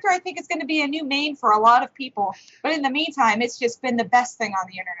character, I think, is going to be a new main for a lot of people. But in the meantime, it's just been the best thing on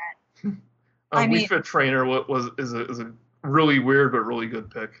the internet. Wii Fit Trainer is a really weird but really good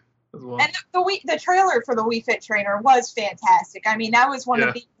pick as well. And the trailer for the Wii Fit Trainer was fantastic. I mean, that was one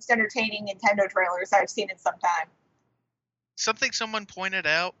of the most entertaining Nintendo trailers I've seen in some time. Something someone pointed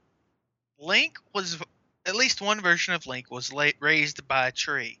out: at least one version of Link was raised by a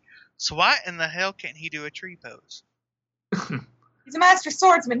tree. So why in the hell can't he do a tree pose? He's a master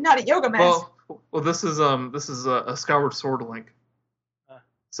swordsman, not a yoga master. Well, this is a Skyward Sword Link.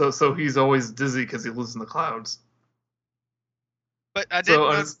 So he's always dizzy because he lives in the clouds. But I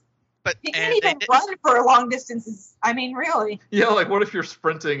didn't. But he can't even run for long distances. I mean, really. Yeah, like what if you're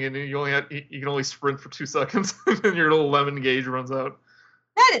sprinting and you can only sprint for 2 seconds and then your little lemon gauge runs out?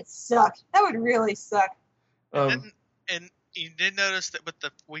 That'd suck. That would really suck. And You did notice that with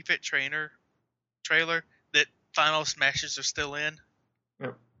the Wii Fit trailer that Final Smashes are still in.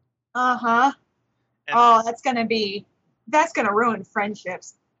 Yep. Uh-huh. Oh, that's gonna ruin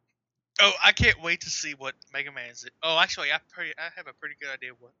friendships. Oh, I can't wait to see what Mega Man's. Oh, actually, I have a pretty good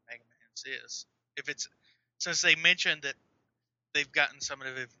idea what Mega Man's is. If it's since they mentioned that they've gotten some of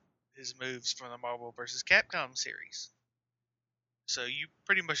his moves from the Marvel vs. Capcom series, so you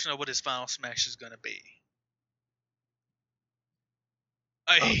pretty much know what his Final Smash is going to be.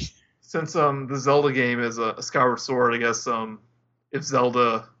 Since the Zelda game is a Skyward Sword, I guess if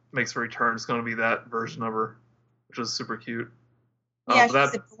Zelda makes a return, it's going to be that version of her, which is super cute. Yeah,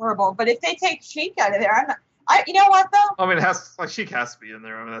 she's adorable. But if they take Sheik out of there, you know what though? I mean, Sheik has to be in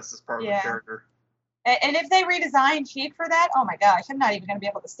there. I mean, that's just part of the character. And if they redesign Sheik for that, oh my gosh, I'm not even going to be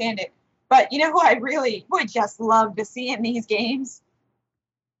able to stand it. But you know who I really would just love to see in these games?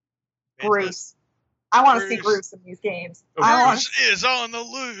 Bruce. I want to see Bruce in these games. Bruce is on the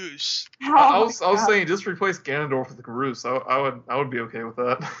loose. I was saying just replace Ganondorf with Bruce. I would be okay with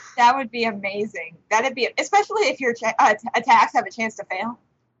that. That would be amazing. That'd be especially if your attacks have a chance to fail.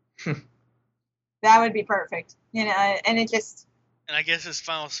 That would be perfect. You know, and it just. And I guess his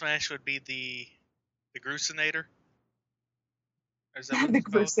Final Smash would be the Grucinator. The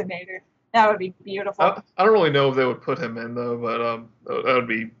Grucinator. That would be beautiful. I don't really know if they would put him in though, but that would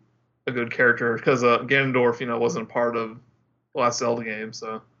be a good character because Ganondorf, wasn't a part of the last Zelda game,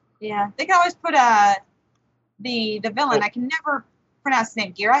 so. Yeah, they can always put the villain. I can never pronounce his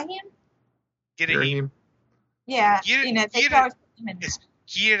name. Girahim. Girahim. Yeah, they can always put him in. It's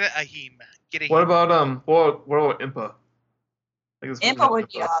Girahim. What about Impa? Impa would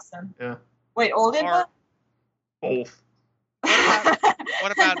be awesome. Yeah. Wait, old Impa? Both.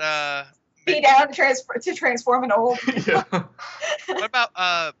 What about be down to transform an old? Yeah. What about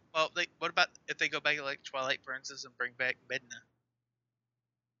what about if they go back to like Twilight Princess and bring back Midna?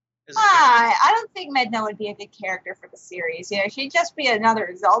 I don't think Midna would be a good character for the series. She'd just be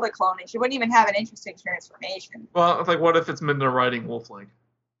another Zelda clone, and she wouldn't even have an interesting transformation. Well, what if it's Midna riding Wolf Link?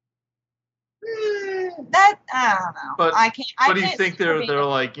 That I don't know. But I can't. But do you think they're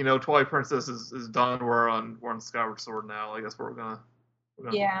like Twilight Princess is done? We're on Skyward Sword now. I guess we're gonna.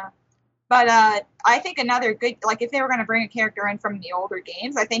 Yeah. But I think another good, if they were going to bring a character in from the older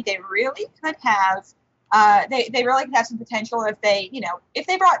games, I think they really could have, they really could have some potential if they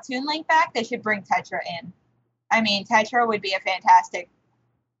brought Toon Link back, they should bring Tetra in. I mean, Tetra would be a fantastic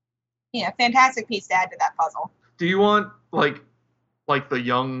piece to add to that puzzle. Do you want, like the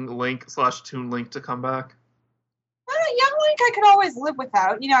young Link / Toon Link to come back? Young Link I could always live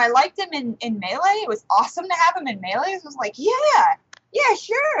without. I liked him in Melee. It was awesome to have him in Melee. It was like, yeah,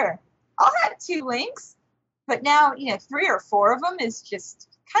 sure. I'll have 2 Links, but now 3 or 4 of them is just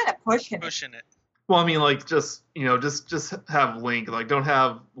kind of pushing it. Well, I mean, just have Link. Don't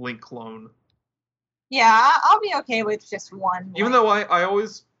have Link clone. Yeah, I'll be okay with just one. Even though I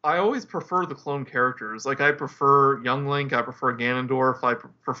always prefer the clone characters. I prefer Young Link. I prefer Ganondorf. I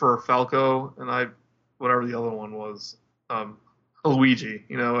prefer Falco, and whatever the other one was, Luigi.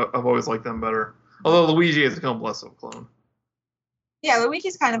 I've always liked them better. Although Luigi has become less of a clone. Yeah,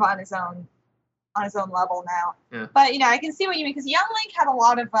 Luigi's kind of on his own level now. Yeah. But I can see what you mean because Young Link had a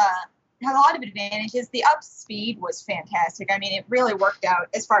lot of advantages. The up speed was fantastic. I mean, it really worked out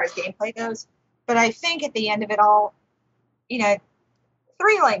as far as gameplay goes. But I think at the end of it all, 3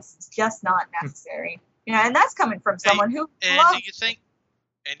 Links is just not necessary. And that's coming from someone who. Do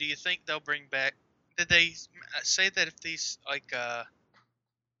you think they'll bring back? Did they say that if these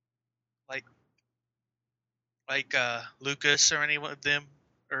Lucas or any of them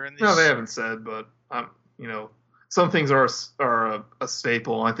are in this? No, they haven't said, but some things are a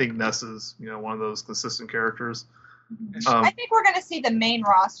staple. I think Ness is one of those consistent characters. I think we're going to see the main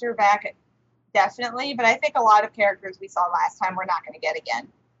roster back, definitely, but I think a lot of characters we saw last time we're not going to get again.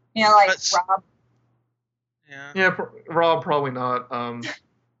 Rob. Yeah, Rob probably not.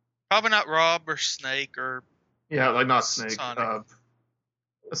 Probably not Rob or Snake or. Yeah, not Snake.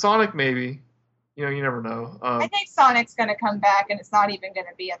 Sonic maybe. You never know. I think Sonic's going to come back, and it's not even going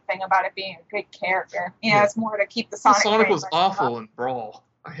to be a thing about it being a good character. It's more to keep the Sonic. Sonic was awful in Brawl.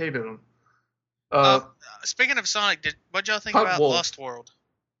 I hated him. Speaking of Sonic, what'd y'all think about Wolf. Lost World?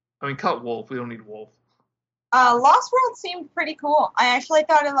 I mean, cut Wolf. We don't need Wolf. Lost World seemed pretty cool. I actually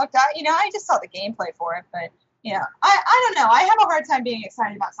thought it looked out. I just saw the gameplay for it, but I don't know. I have a hard time being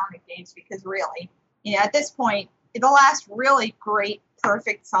excited about Sonic games because really, at this point, the last really great,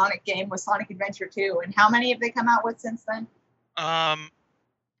 perfect Sonic game was Sonic Adventure 2, and how many have they come out with since then? I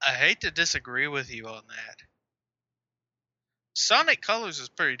hate to disagree with you on that, Sonic Colors was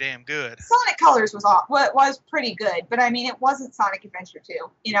pretty damn good. Sonic Colors was pretty good, but I mean, it wasn't Sonic Adventure 2.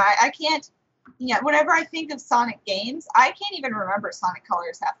 You know, I can't. Yeah, whenever I think of Sonic games, I can't even remember Sonic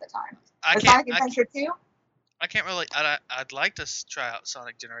Colors half the time. Sonic Adventure 2? I can't really. I'd like to try out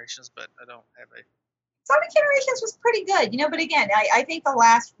Sonic Generations, but I don't have a. Sonic Generations was pretty good, you know, but again, I think the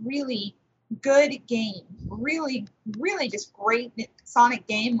last really good game, really, really just great Sonic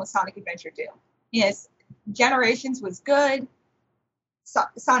game was Sonic Adventure 2. Yes, Generations was good,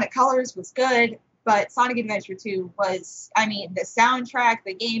 Sonic Colors was good, but Sonic Adventure 2 was, I mean, the soundtrack,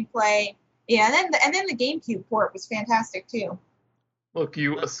 the gameplay, yeah, and then the GameCube port was fantastic too. Look,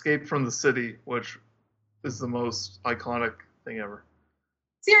 you escaped from the city, which is the most iconic thing ever.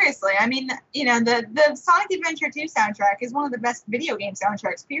 Seriously, I mean, you know, the Sonic Adventure 2 soundtrack is one of the best video game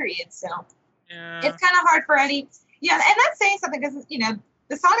soundtracks, period. So yeah. It's kind of hard for any. Yeah, and that's saying something because, you know,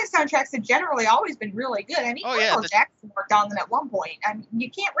 the Sonic soundtracks have generally always been really good. I mean, Michael Jackson worked on them at one point. I mean, you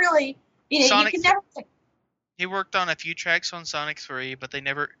can't really, you know, Sonic, you can never. He worked on a few tracks on Sonic 3, but they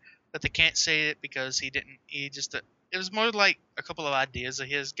can't say it because he didn't. He just. It was more like a couple of ideas of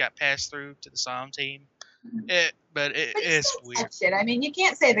his got passed through to the sound team. But it's weird. It. I mean, you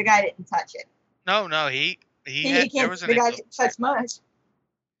can't say the guy didn't touch it. No, he had, can't say the guy didn't touch much.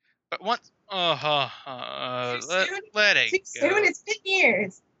 But once, let it go. Soon, it's been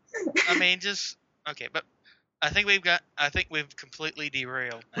years. I mean, just okay, but I think we've completely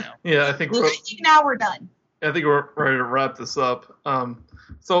derailed now. Yeah, I think now we're done. I think we're ready to wrap this up.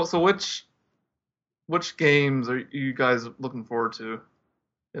 So which games are you guys looking forward to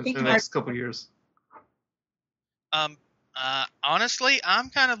in the next couple of years? Honestly, I'm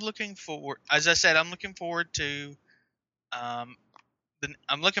kind of looking forward. As I said, I'm looking forward to, I'm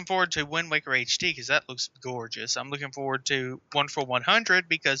looking forward to Wind Waker HD because that looks gorgeous. I'm looking forward to Wonderful 100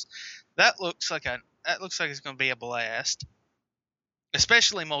 because that looks like it's going to be a blast,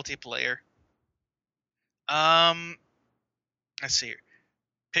 especially multiplayer. Let's see here.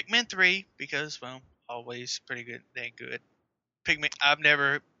 Pikmin 3 because, well, always pretty good, dang good. Pikmin, I've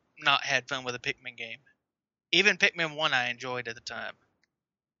never not had fun with a Pikmin game. Even Pikmin 1 I enjoyed at the time.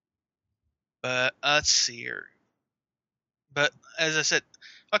 But let's see here. But as I said,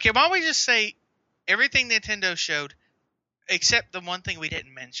 okay, why don't we just say everything Nintendo showed except the one thing we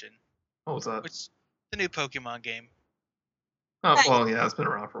didn't mention. What was that? Which the new Pokemon game. Oh, well, yeah, it's been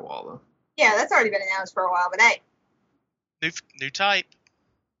around for a while though. Yeah, that's already been announced for a while, but hey. New type.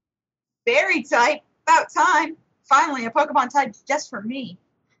 Very type. About time. Finally, a Pokemon type just for me.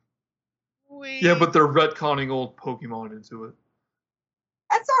 Yeah, but they're retconning old Pokemon into it.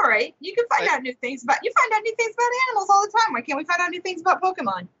 That's all right. You can find out new things about. You find out new things about animals all the time. Why can't we find out new things about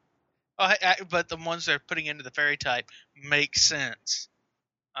Pokemon? But the ones they're putting into the fairy type make sense.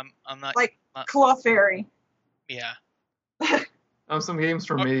 I'm not like Clefairy. Yeah. Some games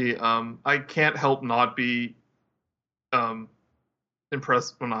for me, I can't help not be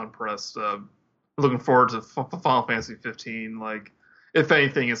impressed. Well, not impressed. Looking forward to Final Fantasy 15. Like, if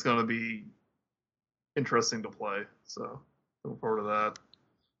anything, it's going to be interesting to play. So, looking forward to that.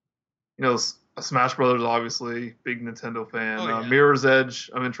 You know, Smash Brothers, obviously, big Nintendo fan. Oh, yeah. Mirror's Edge,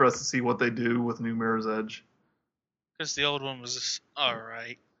 I'm interested to see what they do with new Mirror's Edge. Because the old one was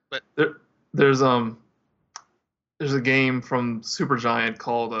alright, but there's a game from Supergiant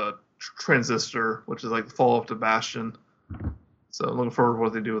called Transistor, which is like the follow-up to Bastion. So I'm looking forward to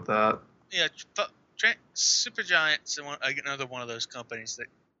what they do with that. Yeah, Supergiant's another one of those companies that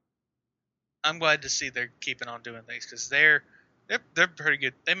I'm glad to see they're keeping on doing things because they're pretty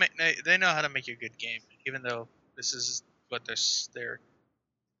good. They know how to make a good game, even though this is what their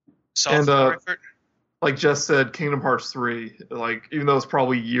software effort. Like Jess said, Kingdom Hearts 3, like even though it's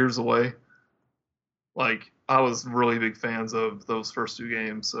probably years away, like I was really big fans of those first two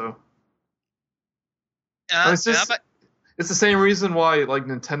games. So it's the same reason why like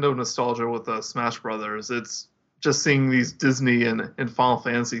Nintendo nostalgia with Smash Brothers. It's just seeing these Disney and Final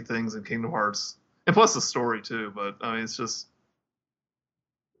Fantasy things in Kingdom Hearts, and plus the story too. But I mean, it's just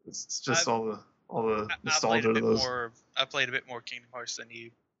all the nostalgia to those. I played a bit more Kingdom Hearts than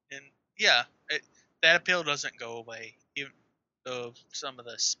you, and yeah, that appeal doesn't go away, even though some of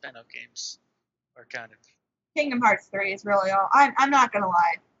the spin-off games are kind of. Kingdom Hearts 3 is really all. I'm not gonna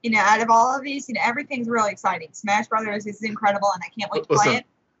lie. You know, out of all of these, you know, everything's really exciting. Smash Brothers is incredible, and I can't wait to play it.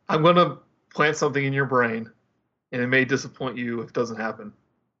 I'm gonna plant something in your brain, and it may disappoint you if it doesn't happen.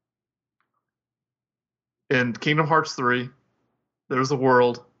 In Kingdom Hearts 3, there's a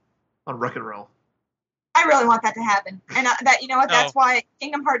world on Wreck-It Ralph. I really want that to happen, and that, you know what? That's why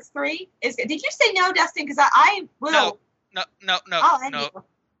Kingdom Hearts 3 is. Did you say no, Dustin? Because I will. No.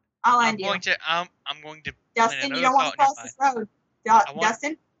 I'll end you. I'm going to. Dustin, you don't want to cross this road.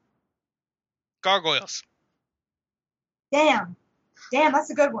 Dustin? Gargoyles. Damn, that's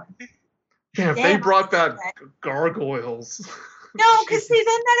a good one. Damn, they brought back gargoyles. No, because see, then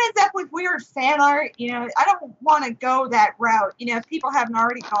that ends up with weird fan art. I don't want to go that route. If people haven't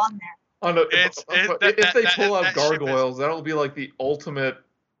already gone there. Oh, no, if they pull out gargoyles, that'll be like the ultimate,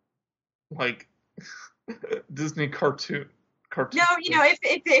 like, Disney cartoon. No, if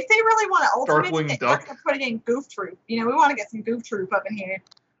they really want to ultimate, Darkwing they're Duck. going to put it in Goof Troop. We want to get some Goof Troop up in here.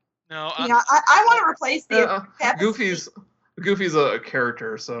 No, I want to replace the Goofy's a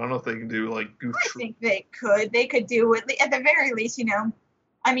character, so I don't know if they can do like Goof I Troop. think they could. They could do it at the very least.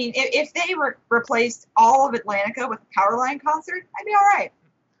 I mean, if they replaced all of Atlantica with a Powerline concert, I'd be all right.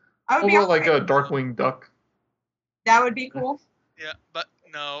 I would be all like right. a Darkwing Duck. That would be cool. Yeah, but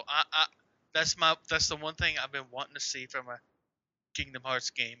no, I that's the one thing I've been wanting to see from a Kingdom Hearts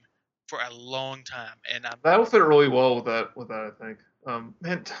game for a long time, and that'll fit really well with that. I think.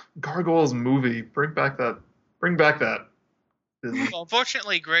 Man, Gargoyles movie. Bring back that. Disney. Well,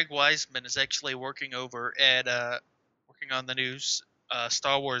 unfortunately, Greg Weisman is actually working on the new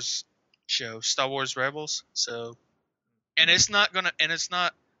Star Wars show, Star Wars Rebels. So, and it's not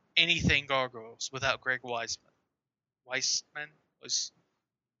anything Gargoyles without Greg Weisman.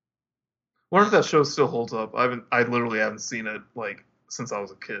 Wonder if that show still holds up. I literally haven't seen it like since I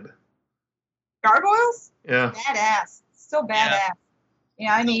was a kid. Gargoyles? Yeah. Badass. Still badass.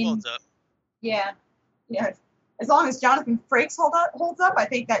 Yeah, I mean. Holds up. Yeah. As long as Jonathan Frakes holds up, I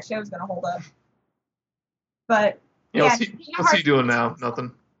think that show's gonna hold up. But what's he doing now?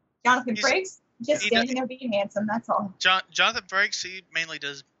 Nothing. Jonathan Frakes just standing there being handsome. That's all. Jonathan Frakes, he mainly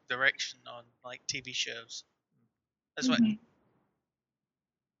does direction on like TV shows. That's what.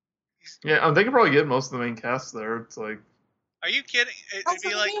 Yeah, they could probably get most of the main cast there. It's like. Are you kidding? It'd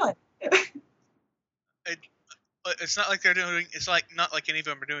be like. It's not like they're doing. It's like not like any of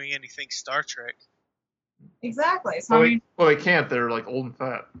them are doing anything Star Trek. Exactly. So they can't. They're like old and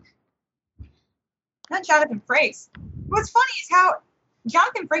fat. Not Jonathan Frakes. What's funny is how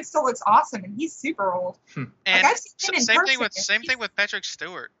Jonathan Frakes still looks awesome, and he's super old. And I've seen him in person. Same thing with Patrick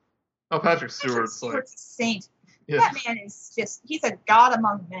Stewart. Oh, Patrick Stewart's a saint. Yeah. That man is he's a god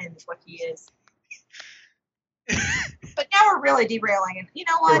among men is what he is. But now we're really derailing, and you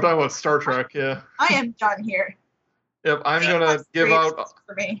know what? We're talking about Star Trek, yeah. I am done here. Yep, I'm gonna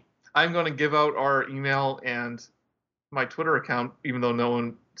give out our email and my Twitter account, even though no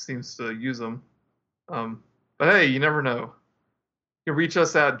one seems to use them. But hey, you never know. You can reach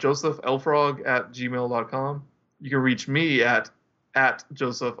us at josephelfrog@gmail.com. You can reach me at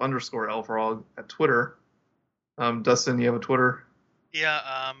Joseph_Elfrog at Twitter. Dustin, you have a Twitter?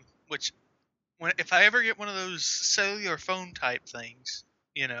 Yeah, if I ever get one of those cellular phone type things,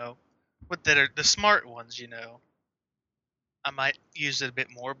 that are the smart ones, I might use it a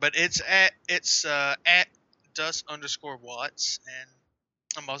bit more. But it's at Dust_Watts, and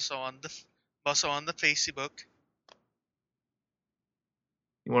I'm also on the Facebook.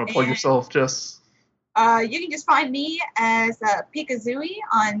 You want to plug yourself, Jess? You can just find me as Pikazooey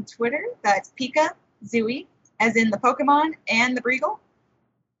on Twitter. That's Pikazooey, as in the Pokemon and the Breagle.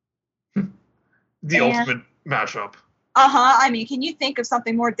 The ultimate mashup. I mean, can you think of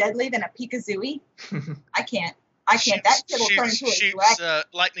something more deadly than a Pikazooey? I can't. That kid will turn into a dragon.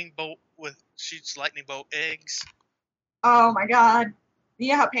 Shoots lightning bolt eggs. Oh my god.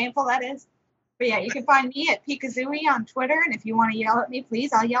 You know how painful that is? But yeah, you can find me at Pikazooey on Twitter, and if you want to yell at me,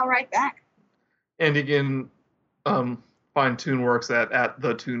 please, I'll yell right back. And you can find ToonWorks at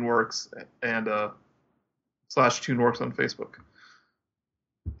the ToonWorks and /ToonWorks on Facebook.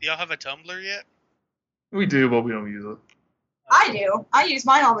 Do y'all have a Tumblr yet? We do, but we don't use it. I do. I use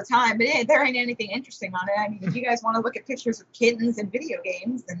mine all the time, but there ain't anything interesting on it. I mean, if you guys want to look at pictures of kittens and video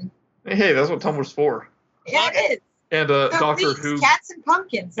games, then... Hey, that's what Tumblr's for. Yeah, it is. And Doctor Who. Cats and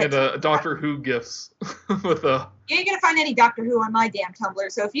pumpkins. And Doctor Who gifts. with You ain't going to find any Doctor Who on my damn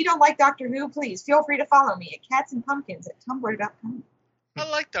Tumblr, so if you don't like Doctor Who, please feel free to follow me at catsandpumpkins@tumblr.com. I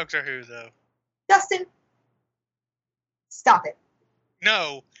like Doctor Who, though. Dustin, stop it.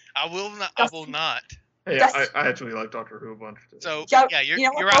 No, I will not. Dustin. I will not. Hey, I actually like Doctor Who a bunch. Too. So, yeah,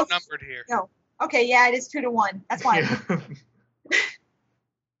 you're outnumbered here. No. Okay, yeah, it is 2-1. That's why. Yeah.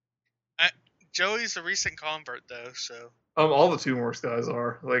 Joey's a recent convert, though, so... all the ToonWorks guys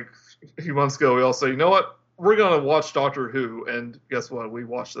are. Like, a few months ago, we all said, you know what? We're going to watch Doctor Who, and guess what? We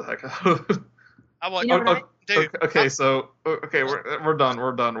watched the heck out of it. I watched we're done. We're done.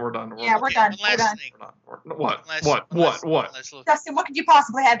 We're done. We're done. What? Dustin, what could you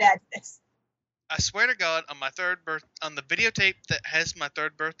possibly have to add to this? I swear to God, on my on the videotape that has my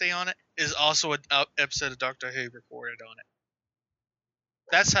third birthday on it, is also an episode of Doctor Who recorded on it.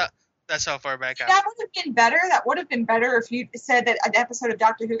 That's how far back I. That would have been better. That would have been better if you said that an episode of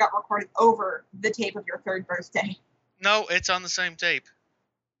Doctor Who got recorded over the tape of your third birthday. No, it's on the same tape.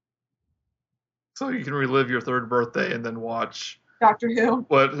 So you can relive your third birthday and then watch Doctor Who.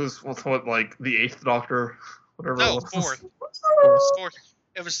 What like the 8th Doctor, whatever. No, it was. fourth. It was fourth.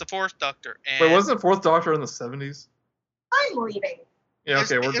 It was the fourth Doctor. And wait, wasn't fourth Doctor in the 70s? I'm leaving. Yeah,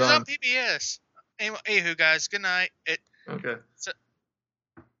 okay, we're done. It was on PBS. Anywho, guys, good night. Okay.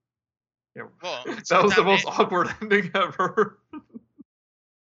 Yeah, well, that was the most awkward ending ever.